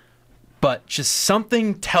 but just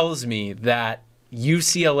something tells me that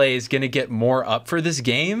UCLA is going to get more up for this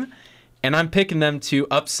game, and I'm picking them to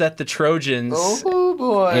upset the Trojans Oh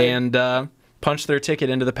boy! and punch their ticket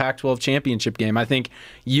into the Pac-12 championship game. I think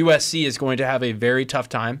USC is going to have a very tough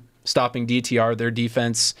time stopping DTR. Their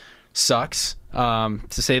defense sucks, to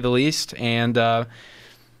say the least, and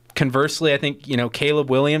conversely, I think Caleb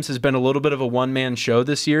Williams has been a little bit of a one-man show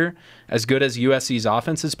this year, as good as USC's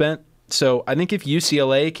offense has been. So I think if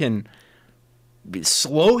UCLA can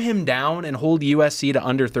slow him down and hold USC to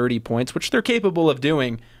under 30 points, which they're capable of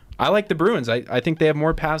doing, I like the Bruins. I think they have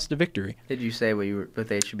more paths to victory. Did you say what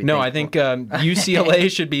they should be? No, thankful? I think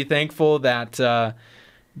UCLA should be thankful that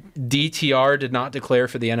DTR did not declare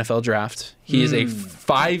for the NFL draft. He is a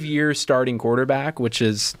 5-year starting quarterback, which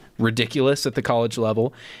is ridiculous at the college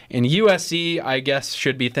level. And USC, I guess,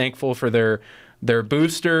 should be thankful for their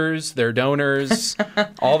boosters, their donors,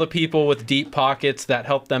 all the people with deep pockets that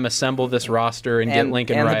helped them assemble this roster and get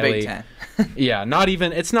Lincoln and Riley. The Big Ten. Yeah,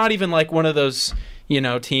 it's not even like one of those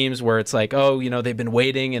teams where it's like, they've been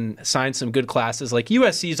waiting and signed some good classes. Like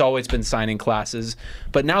USC's always been signing classes,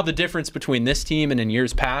 but now the difference between this team and in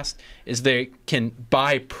years past is they can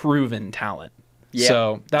buy proven talent. Yep.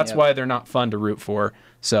 So that's Yep. why they're not fun to root for.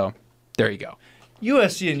 So there you go.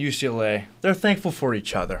 USC and UCLA, they're thankful for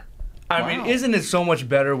each other. I mean, isn't it so much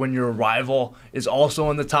better when your rival is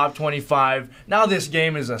also in the top 25? Now this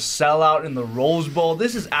game is a sellout in the Rose Bowl.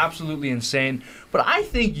 This is absolutely insane. But I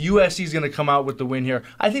think USC is going to come out with the win here.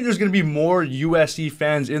 I think there's going to be more USC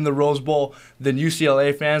fans in the Rose Bowl than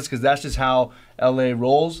UCLA fans because that's just how LA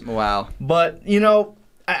rolls. Wow. But,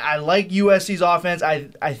 I like USC's offense.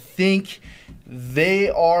 I think they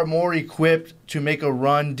are more equipped to make a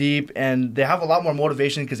run deep, and they have a lot more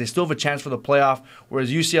motivation because they still have a chance for the playoff, whereas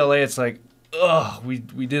UCLA, it's like, we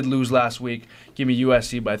did lose last week. Give me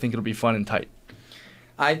USC, but I think it'll be fun and tight.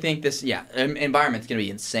 I think this, environment's going to be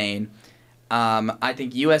insane. I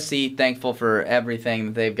think USC, thankful for everything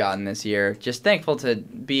that they've gotten this year. Just thankful to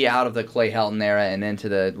be out of the Clay Helton era and into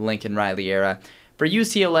the Lincoln Riley era. For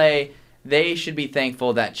UCLA, they should be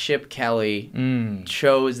thankful that Chip Kelly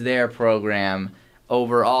chose their program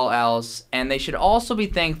over all else. And they should also be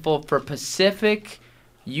thankful for Pacific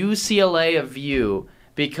UCLA of View,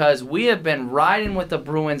 because we have been riding with the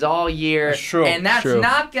Bruins all year. That's true. And that's True.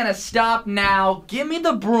 not going to stop now. Give me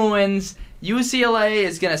the Bruins. UCLA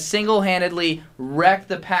is going to single-handedly wreck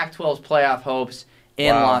the Pac-12's playoff hopes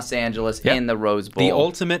in Wow. Los Angeles Yep. in the Rose Bowl. The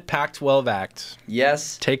ultimate Pac-12 act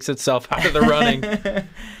Yes. takes itself out of the running.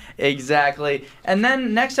 Exactly. And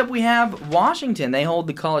then next up we have Washington. They hold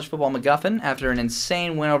the college football MacGuffin after an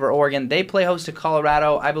insane win over Oregon. They play host to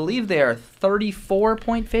Colorado. I believe they are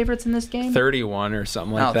 34-point favorites in this game. 31 or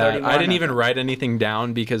something like Oh, that. 31, I didn't even okay. write anything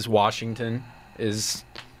down because Washington is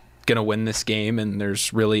going to win this game, and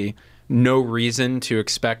there's really no reason to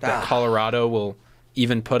expect that Colorado will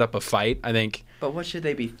even put up a fight. I think. But what should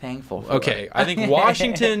they be thankful for? Okay, I think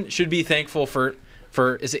Washington should be thankful for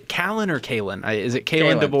is it Kalen or Kalen? Is it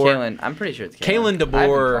Kalen DeBoer? Kalen. I'm pretty sure it's Kalen. Kalen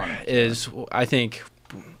DeBoer I think,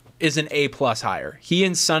 is an A-plus hire. He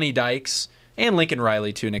and Sonny Dykes and Lincoln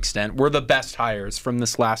Riley, to an extent, were the best hires from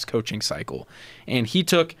this last coaching cycle. And he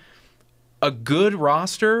took a good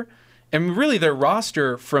roster, and really their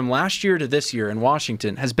roster from last year to this year in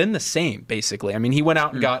Washington has been the same, basically. I mean, he went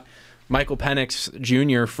out and got Michael Penix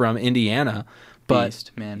Jr. from Indiana. But,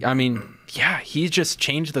 Beast, man. I mean, yeah, he just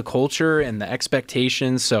changed the culture and the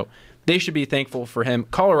expectations, so they should be thankful for him.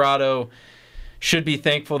 Colorado should be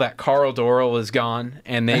thankful that Carl Dorrell is gone,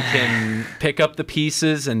 and they can pick up the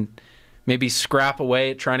pieces and maybe scrap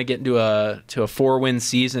away at trying to get into a 4-win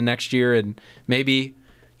season next year, and maybe,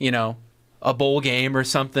 a bowl game or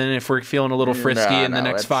something if we're feeling a little frisky in the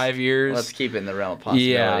next 5 years. Let's keep it in the realm of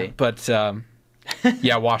possibility. Yeah,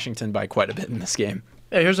 but Washington by quite a bit in this game.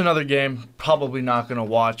 Hey, here's another game probably not going to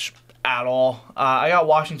watch at all. I got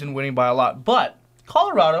Washington winning by a lot, but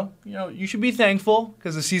Colorado, you should be thankful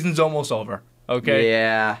because the season's almost over. Okay.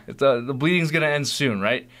 Yeah. The bleeding's going to end soon,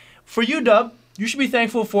 right? For you, Dub, you should be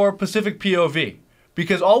thankful for Pacific POV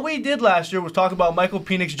because all we did last year was talk about Michael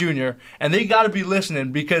Penix Jr., and they got to be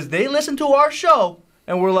listening because they listened to our show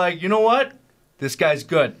and we're like, you know what? This guy's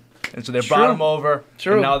good. And so they brought him over,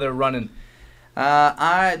 and now they're running.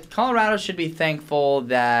 Colorado should be thankful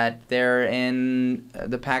that they're in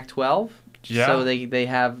the Pac-12. Yeah. So they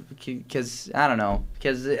have, because I don't know,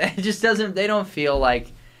 because it just doesn't. They don't feel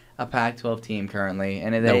like a Pac-12 team currently,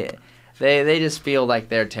 and they just feel like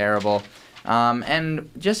they're terrible. And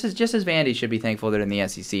just as Vandy should be thankful they're in the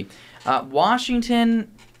SEC. Washington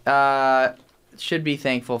should be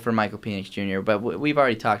thankful for Michael Penix Jr., but we've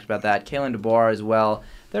already talked about that. Kalen DeBoer as well.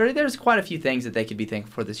 There's quite a few things that they could be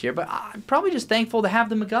thankful for this year, but I'm probably just thankful to have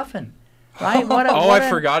the MacGuffin. Right? I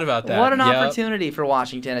forgot about that. What an opportunity for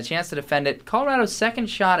Washington, a chance to defend it. Colorado's second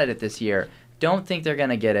shot at it this year. Don't think they're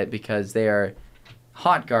going to get it because they are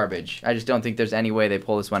hot garbage. I just don't think there's any way they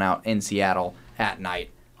pull this one out in Seattle at night.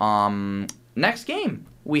 Next game,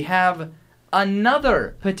 we have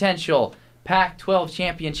another potential Pac-12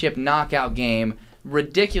 championship knockout game.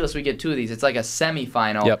 Ridiculous we get two of these. It's like a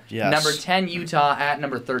semifinal. Yep. Yes. Number 10 Utah at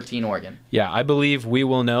number 13 Oregon. Yeah, I believe we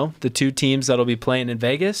will know the two teams that'll be playing in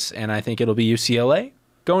Vegas, and I think it'll be UCLA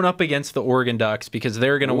going up against the Oregon Ducks because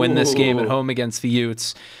they're going to win this game at home against the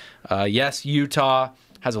Utes. Yes, Utah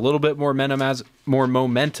has a little bit more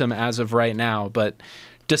momentum as of right now, but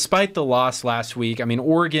despite the loss last week, I mean,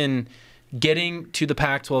 Oregon getting to the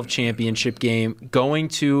Pac-12 championship game, going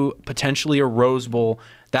to potentially a Rose Bowl,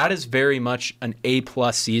 that is very much an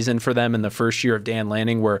A-plus season for them in the first year of Dan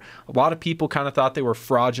Lanning, where a lot of people kind of thought they were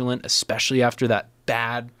fraudulent, especially after that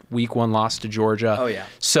bad Week 1 loss to Georgia. Oh, yeah.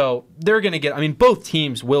 So they're going to get, both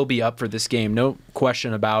teams will be up for this game, no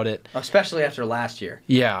question about it. Especially after last year.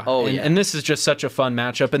 Yeah. Oh, and, yeah. And this is just such a fun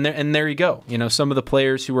matchup. And there you go. Some of the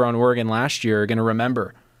players who were on Oregon last year are going to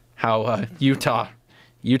remember how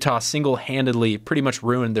Utah single-handedly pretty much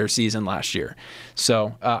ruined their season last year.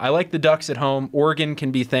 So I like the Ducks at home. Oregon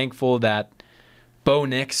can be thankful that Bo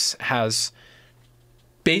Nix has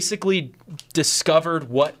basically discovered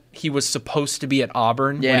what he was supposed to be at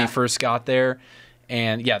Auburn when he first got there.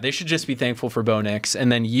 And, yeah, they should just be thankful for Bo Nix.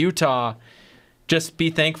 And then Utah, just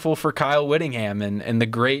be thankful for Kyle Whittingham and the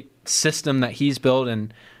great system that he's built.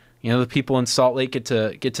 And, the people in Salt Lake get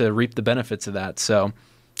to reap the benefits of that. So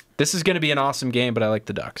this is going to be an awesome game, but I like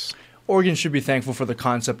the Ducks. Oregon should be thankful for the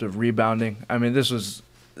concept of rebounding. This was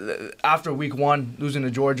after Week 1, losing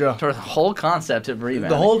to Georgia. For the whole concept of rebounding.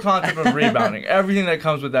 The whole concept of rebounding. Everything that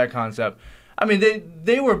comes with that concept.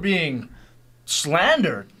 They were being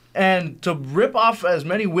slandered. And to rip off as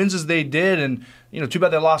many wins as they did, and, too bad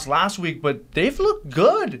they lost last week, but they've looked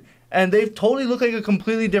good. And they've totally looked like a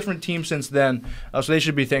completely different team since then. So they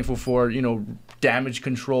should be thankful for, damage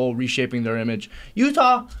control, reshaping their image.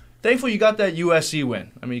 Utah, thankful you got that USC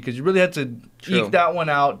win. Because you really had to eke that one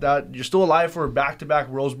out. That you're still alive for back-to-back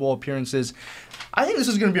Rose Bowl appearances. I think this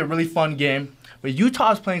is going to be a really fun game. But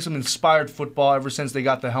Utah's playing some inspired football ever since they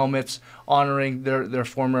got the helmets, honoring their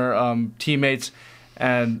former teammates.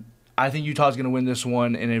 And I think Utah's going to win this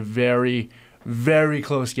one in a very, very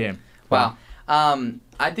close game. Wow.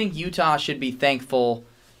 I think Utah should be thankful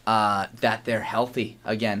that they're healthy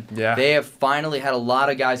again. Yeah. They have finally had a lot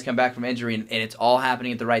of guys come back from injury, and it's all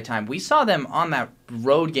happening at the right time. We saw them on that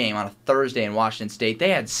road game on a Thursday in Washington State. They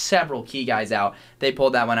had several key guys out. They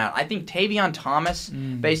pulled that one out. I think Tavion Thomas,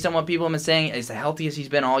 based on what people have been saying, is the healthiest he's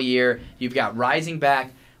been all year. You've got rising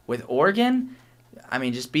back with Oregon.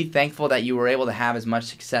 Just be thankful that you were able to have as much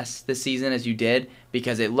success this season as you did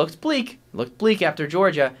because it looked bleak. It looked bleak after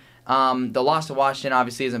Georgia. The loss to Washington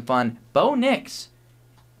obviously isn't fun. Bo Nix,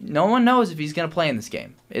 no one knows if he's going to play in this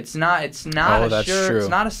game. It's not a sure. It's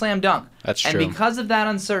not a slam dunk. That's true. And because of that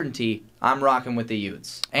uncertainty, I'm rocking with the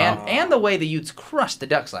Utes. And the way the Utes crushed the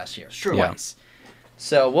Ducks last year. Sure. Twice.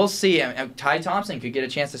 So we'll see. Ty Thompson could get a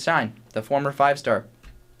chance to shine, the former 5-star,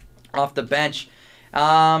 off the bench.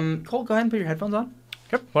 Cole, go ahead and put your headphones on.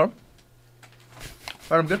 Yep. All right,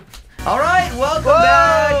 I'm good. All right, welcome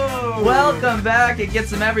back. Welcome back. It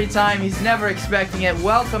gets him every time. He's never expecting it.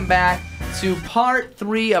 Welcome back to part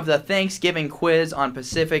 3 of the Thanksgiving quiz on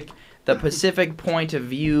the Pacific Point of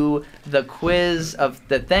View, the quiz of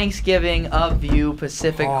the Thanksgiving of View,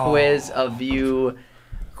 Pacific Quiz of View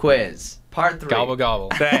quiz. Part 3. Gobble, gobble.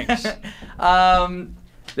 Thanks.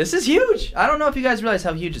 This is huge. I don't know if you guys realize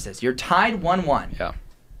how huge this is. You're tied 1-1. Yeah.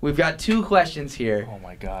 We've got 2 questions here. Oh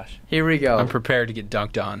my gosh. Here we go. I'm prepared to get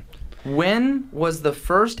dunked on. When was the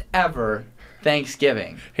first ever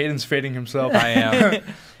Thanksgiving? Hayden's fading himself. I am.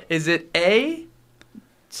 Is it A,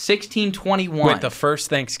 1621? Wait, the first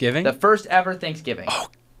Thanksgiving? The first ever Thanksgiving. Oh,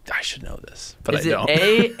 I should know this, but Is I it don't.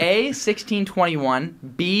 A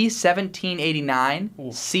 1621, B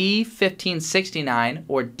 1789, C 1569,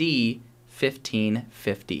 or D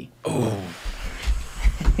 1550?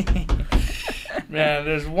 Man,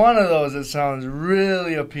 there's one of those that sounds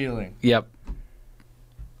really appealing. Yep.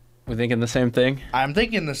 We thinking the same thing? I'm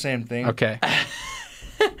thinking the same thing. Okay.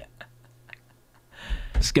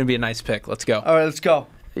 This is going to be a nice pick. Let's go. All right, let's go.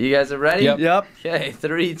 You guys are ready? Yep. Okay,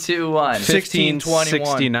 3, 2, 1.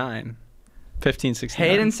 1569. 1569.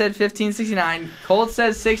 Hayden said 1569. Colt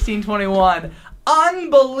says 1621.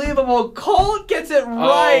 Unbelievable. Colt gets it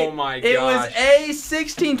right. Oh my It was gosh. A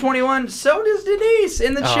 1621. So does Denise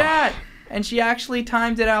in the chat. And she actually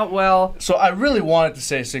timed it out well. So I really wanted to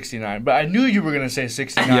say 69, but I knew you were going to say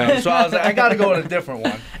 69. So I was like, I got to go with a different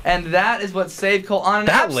one. And that is what saved Colt on an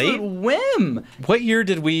That absolute late? whim. What year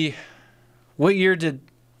did...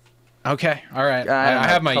 Okay, all right. I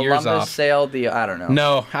have my years Columbus off. sailed the... I don't know.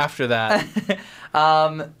 No, after that.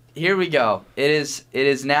 Here we go. It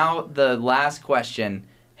is now the last question.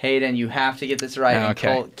 Hayden, you have to get this right, and Okay.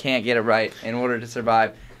 Colt can't get it right in order to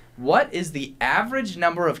survive. What is the average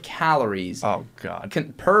number of calories Oh, God.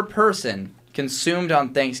 per person consumed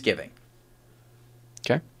on Thanksgiving?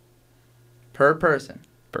 Okay. Per person.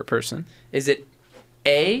 Per person. Is it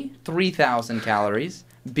A, 3,000 calories,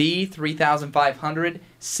 B, 3,500,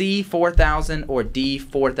 C, 4,000, or D,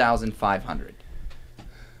 4,500?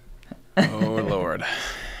 Oh, Lord.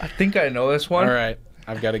 I think I know this one. All right.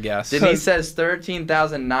 I've got a guess. Denise says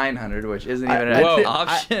 13,900, which isn't even an Whoa.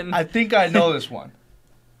 option. I think I know this one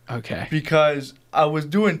Okay. because I was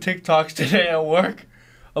doing TikToks today at work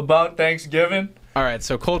about Thanksgiving. All right,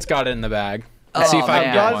 so Colt's got it in the bag. Oh, Let's see if I man.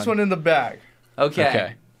 can Got get this one. one in the bag. Okay.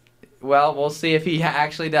 Okay. Well, we'll see if he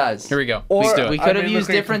actually does. Here we go. Or Please do We it. could have I've been used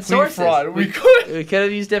looking at different complete sources. fraud. We could. We could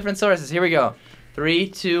have used different sources. Here we go. 3,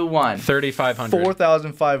 2, 1. 3,500.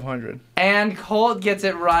 4,500. And Colt gets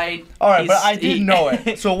it right. All right, but He's- I didn't know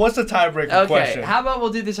it. So what's the tiebreaker Okay, question? how about we'll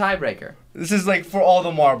do the tiebreaker? This is like for all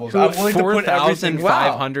the marbles. I'm willing to put everything.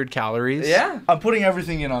 4,500 calories. Yeah. I'm putting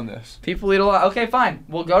everything in on this. People eat a lot. Okay, fine.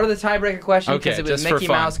 We'll go to the tiebreaker question because Okay, it was just for Mickey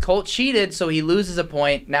fun. Mouse. Colt cheated, so he loses a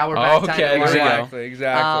point. Now we're back Okay, time to there we one. go.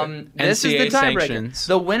 Exactly. This is the NCAA tiebreaker. sanctions.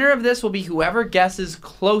 The winner of this will be whoever guesses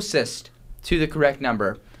closest to the correct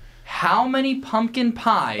number. How many pumpkin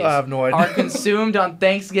pies I have no idea. are consumed on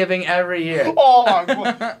Thanksgiving every year? Oh my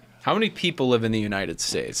God. How many people live in the United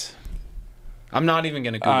States? I'm not even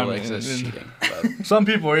going to Google it 'cause it's cheating. But Some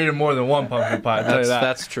people are eating more than one pumpkin pie. I'll tell you that.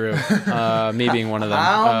 that's true. Me being one of them.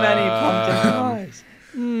 How many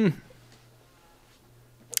pumpkin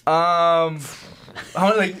pies?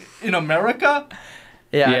 How, like in America?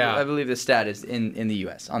 Yeah, Yeah. I believe the stat is in the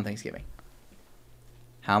U.S. on Thanksgiving.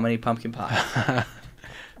 How many pumpkin pies?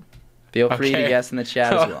 Feel free to Okay. guess in the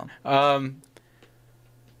chat as well. All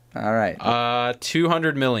right.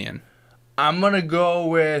 200 million. I'm gonna go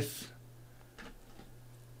with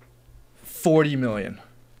 40 million.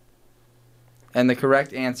 And the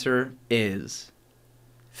correct answer is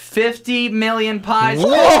 50 million pies.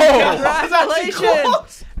 Whoa!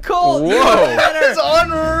 Congratulations! Colt, you're the Whoa! winner. It's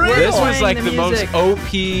unreal. This was playing like the the most music.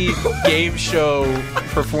 OP game show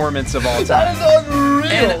performance of all That time. is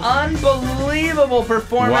unreal. An unbelievable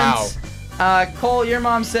performance. Cole, your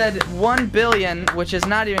mom said 1 billion, which is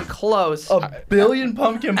not even close. A billion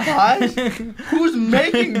pumpkin pies? Who's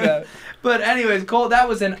making that? But anyways, Cole, that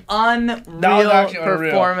was an unreal actually unreal.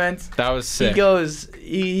 performance. That was sick.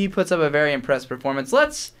 He puts up a very impressive performance.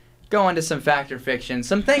 Let's go into some fact or fiction,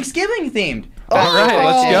 some Thanksgiving themed. All right,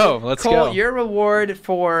 let's go. Let's Cole, go. your reward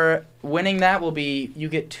for winning that will be you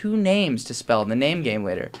get 2 names to spell in the name game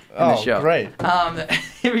later in the show. Oh, great.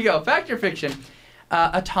 Here we go. Fact or fiction.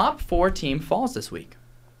 A top 4 team falls this week.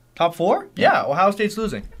 Top 4? Yeah, Ohio State's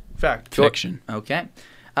losing. Fact. Fiction. Okay.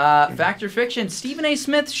 Fact or fiction. Stephen A.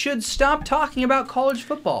 Smith should stop talking about college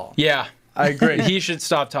football. Yeah. I agree. He should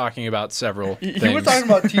stop talking about several things. He was talking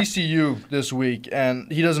about TCU this week, and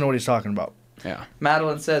he doesn't know what he's talking about. Yeah.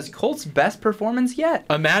 Madeline says, Colts' best performance yet.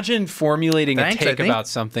 Imagine formulating Thanks, a I take think. about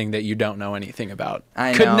something that you don't know anything about.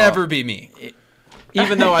 I Could know. never be me.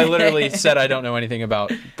 Even though I literally said I don't know anything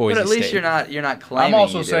about Boise But at least State. you're not claiming I'm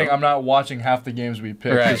also you do. saying I'm not watching half the games we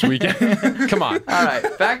picked Right. this weekend. Come on. All right,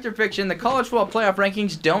 fact or fiction, the college football playoff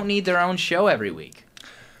rankings don't need their own show every week.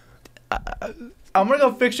 I'm gonna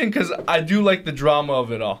go fiction because I do like the drama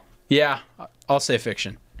of it all. Yeah, I'll say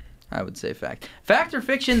fiction. I would say fact. Fact or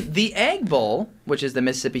fiction, the Egg Bowl, which is the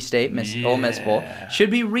Mississippi State Ole Miss Bowl, should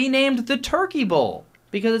be renamed the Turkey Bowl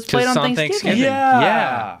because it's played 'Cause on it's on Thanksgiving. Thanksgiving.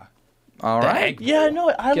 Yeah. All The right. Egg Bowl. Yeah,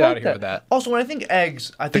 no, I Get out like of here that. with that. Also, when I think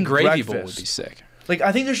eggs, I The think gravy breakfast. bowl would be sick. Like,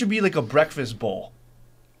 I think there should be like a breakfast bowl.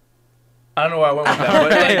 I don't know where I went with that,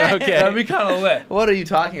 but like, Okay. that'd be kind of lit. What are you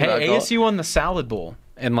talking about, Hey, Colt? ASU won the salad bowl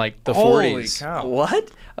in like the Holy 40s. cow!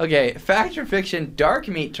 What? Okay, fact or fiction, dark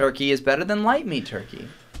meat turkey is better than light meat turkey.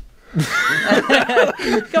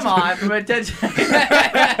 Come on, from attention. What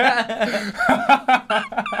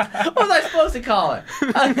was I supposed to call it?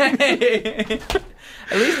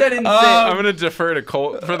 At least I didn't say. I'm gonna defer to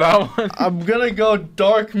Colt for that one. I'm gonna go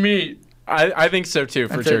dark meat. I think so too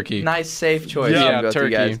for That's a turkey. nice, safe choice. Yeah, from both you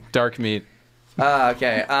turkey, guys. dark meat.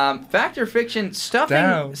 Okay. Fact or fiction, stuffing.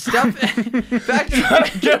 Damn. Fact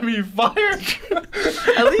or Get me fired.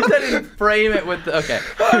 At least I didn't frame it with the. Okay.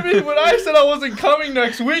 I mean, when I said I wasn't coming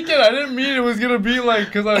next weekend, I didn't mean it was gonna be like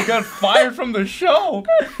because I got fired from the show.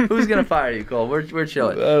 Who's gonna fire you, Cole? We're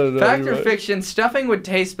chilling. I don't know, Fact you're or right. fiction, stuffing would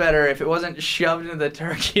taste better if it wasn't shoved into the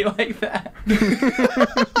turkey like that.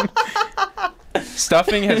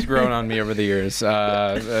 Stuffing has grown on me over the years.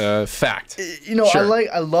 Fact. You know, Sure.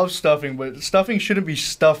 I love stuffing, but stuffing shouldn't be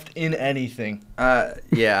stuffed in anything.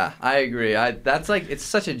 Yeah, I agree. That's like it's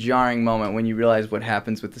such a jarring moment when you realize what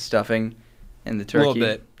happens with the stuffing and the A turkey.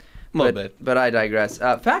 little bit. But I digress.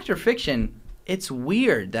 Fact or fiction, it's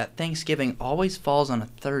weird that Thanksgiving always falls on a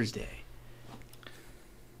Thursday.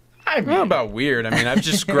 I mean, Not about weird. I mean, I've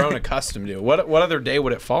just grown accustomed to it. What other day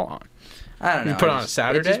would it fall on? I don't know. You put It on a just-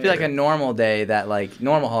 Saturday, It'd just be like or- a normal day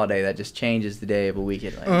normal holiday that just changes the day of a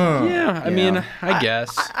weekend. Like, Yeah, I You mean, know. I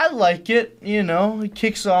guess. I like it. You know, it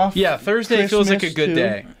kicks off. Yeah, Thursday feels like a Christmas, good too.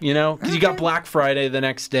 day, you know, because you got Black Friday the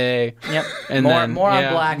next day. Yep. And More- then, more on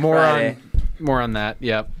yeah, Black more Friday. More on that.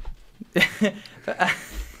 Yep.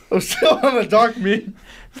 I'm still on the dark meat.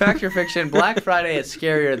 Fact or fiction, Black Friday is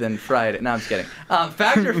scarier than Friday. No, I'm just kidding.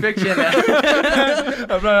 Fact or fiction,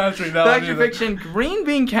 I'm not answering that fact one or either. fiction, green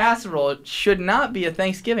bean casserole should not be a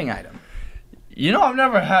Thanksgiving item. You know, I've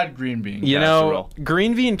never had green bean You casserole. know,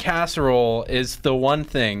 green bean casserole is the one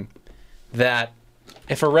thing that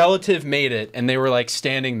if a relative made it and they were like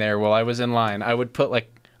standing there while I was in line, I would put like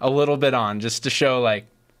a little bit on just to show like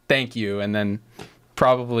thank you, and then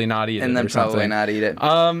probably not eat it And then or probably something. not eat it.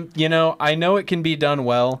 You know, I know it can be done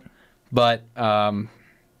well, but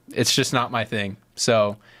it's just not my thing.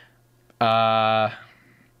 So that's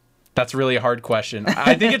really a hard question.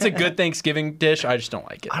 I think it's a good Thanksgiving dish. I just don't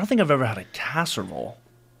like it. I don't think I've ever had a casserole.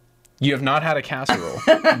 You have not had a casserole.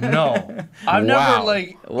 No. I've Wow. never,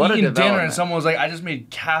 like, What a eaten dinner and development. someone was like, I just made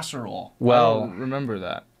casserole. Well- I don't remember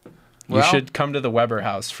that. You Well- should come to the Weber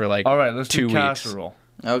house for like All right, let's 2 do weeks. casserole.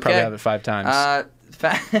 Okay. Probably have it 5 times. A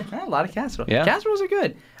lot of casserole. Yeah. Casseroles are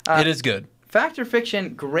good. It is good. Fact or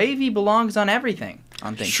fiction, gravy belongs on everything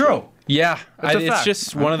on Thanksgiving. True. Yeah, It's a it's fact.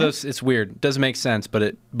 just one of those. It's weird. It doesn't make sense, but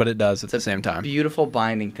it does at the same time. Beautiful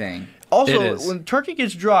binding thing. Also, It is. when turkey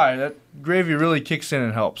gets dry, that gravy really kicks in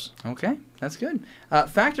and helps. Okay, that's good.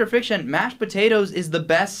 Fact or fiction, mashed potatoes is the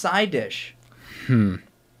best side dish. You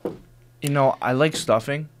know, I like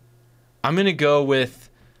stuffing. I'm gonna go with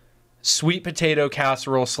sweet potato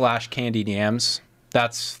casserole / candied yams.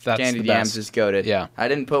 That's Candied the yams best. is goated. Yeah. I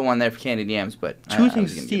didn't put one there for candied yams, but Two I things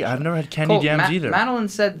was to gonna eat. give it a I've shot. never had candied Colt, yams either. Madeline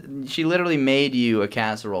said she literally made you a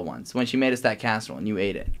casserole once. When she made us that casserole and you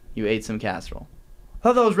ate it. You ate some casserole. I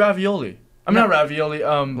thought that was ravioli. I'm No. not ravioli.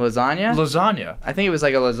 Lasagna? Lasagna. I think it was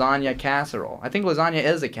like a lasagna casserole. I think lasagna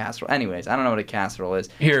is a casserole. Anyways, I don't know what a casserole is.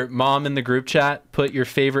 Here, mom in the group chat, put your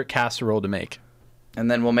favorite casserole to make, And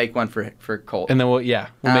then we'll make one for Colt. and then we'll make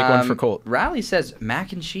one for Colt. Riley says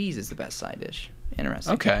mac and cheese is the best side dish.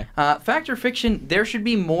 Interesting. Okay. Fact or fiction, there should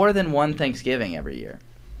be more than one Thanksgiving every year.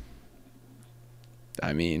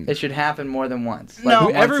 I mean, It should happen more than once. No.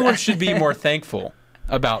 once- everyone should be more thankful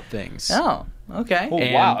about things. Oh, okay. Oh,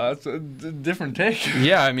 And- wow. That's a different take.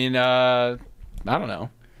 Yeah, I mean, I don't know.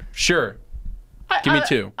 Sure. Give me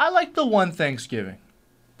 2. I like the one Thanksgiving.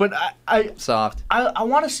 But I Soft.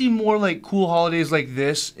 want to see more like cool holidays like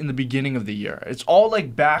this in the beginning of the year. It's all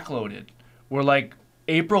like backloaded, where like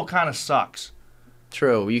April kind of sucks.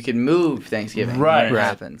 True. You can move Thanksgiving Right. when it Right.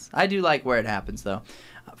 happens. I do like where it happens, though.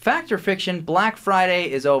 Fact or fiction, Black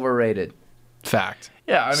Friday is overrated. Fact.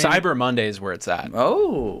 Yeah, I mean, Cyber Monday is where it's at.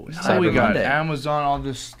 Oh, we Cyber got Monday. Amazon, all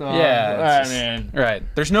this stuff. Yeah, it's I mean, Right.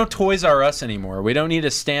 There's no Toys R Us anymore. We don't need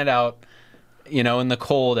to stand out, in the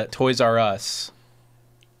cold at Toys R Us.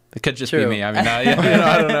 It could just be True. me. I mean,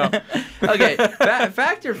 I don't know. Okay,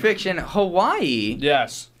 fact or fiction, Hawaii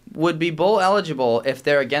yes. would be bowl eligible if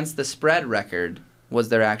their against the spread record was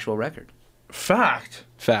their actual record. Fact.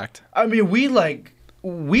 Fact. I mean, we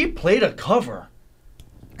played a cover.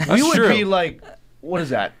 That's we would true. be like, what is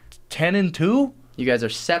that? 10-2? You guys are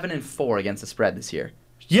 7-4 against the spread this year.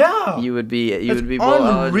 Yeah. You would be That's bowl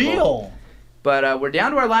eligible. unreal. But we're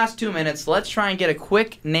down to our last 2 minutes. Let's try and get a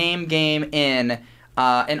quick name game in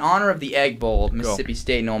honor of the Egg Bowl, Mississippi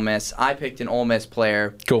State and Ole Miss. I picked an Ole Miss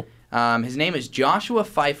player. Cool. His name is Joshua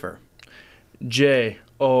Pfeiffer. Joshua.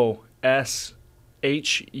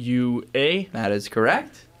 That is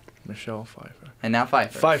correct. Michelle Pfeiffer. And now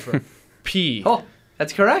Pfeiffer. Pfeiffer. P. Oh,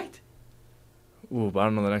 that's correct. Ooh, but I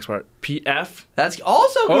don't know the next part. PF. That's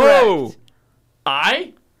also correct. Oh!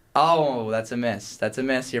 I. Oh, that's a miss. That's a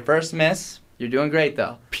miss. Your first miss. You're doing great,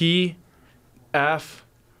 though. PF.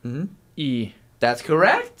 E. That's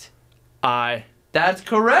correct. I. That's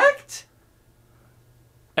correct.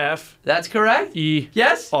 F. That's correct. E.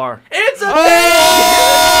 Yes. R. It's a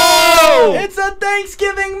Oh! It's a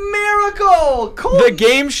Thanksgiving miracle. Cool. The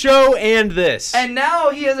game show and this. And now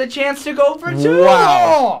he has a chance to go for 2.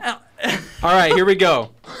 Wow. All right, here we go.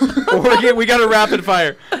 We got a rapid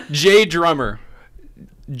fire. Jay Drummer.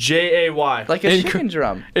 JAY. Like a chicken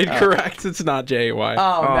drum. Incorrect. It's not J-A-Y.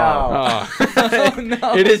 Oh, no. Oh.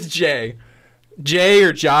 No. It is J. J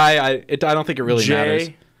or Jai. I don't think it really matters.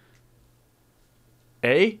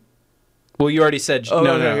 A. Well, you already said Oh,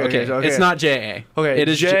 no. okay. It's not J-A. Okay. It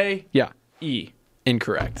is J. Yeah. E.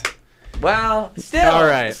 Incorrect. Well, still. All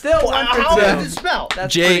right. Still 1 for 2. How is it spelled?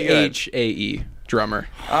 That's pretty good. J-H-A-E. Drummer.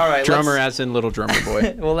 All right. Drummer as in little drummer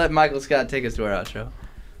boy. We'll let Michael Scott take us to our outro.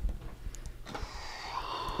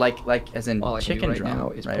 Like as in All I can do chicken right drum, now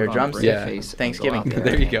is right? put Or on a drumstick. brave Yeah. face and Thanksgiving. go out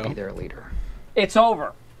There you and go. Be their leader. It's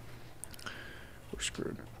over. We're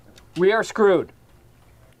screwed. We are screwed.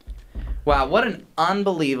 Wow, what an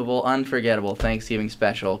unbelievable, unforgettable Thanksgiving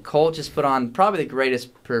special. Colt just put on probably the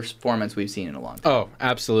greatest performance we've seen in a long time. Oh,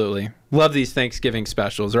 absolutely. Love these Thanksgiving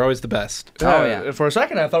specials. They're always the best. Oh, yeah. For a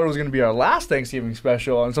second, I thought it was going to be our last Thanksgiving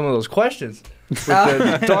special on some of those questions. With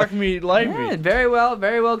the dark meat, light Yeah, meat. very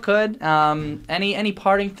well could. Any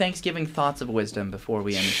parting Thanksgiving thoughts of wisdom before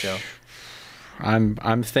we end the show?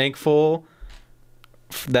 I'm thankful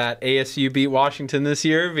that ASU beat Washington this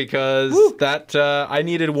year because I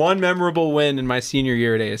needed one memorable win in my senior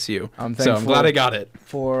year at ASU. So I'm thankful glad I got it.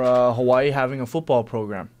 For Hawaii having a football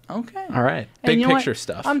program. Okay. All right. And Big you know picture what?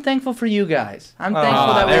 stuff. I'm thankful for you guys. I'm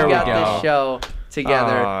thankful that there we've we got go. this show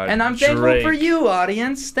together. And I'm thankful Drake. for you,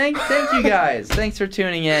 audience. Thank you guys. Thanks for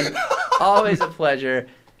tuning in. Always a pleasure.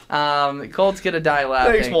 Colt's going to die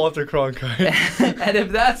laughing. Thanks, Walter Cronkite. And if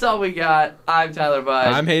that's all we got, I'm Tyler Budd.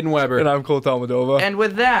 I'm Hayden Weber. And I'm Colt Almadova. And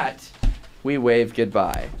with that, we wave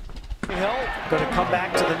goodbye. Hill going to come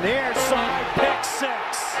back to the near side, pick 6.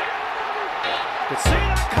 Good see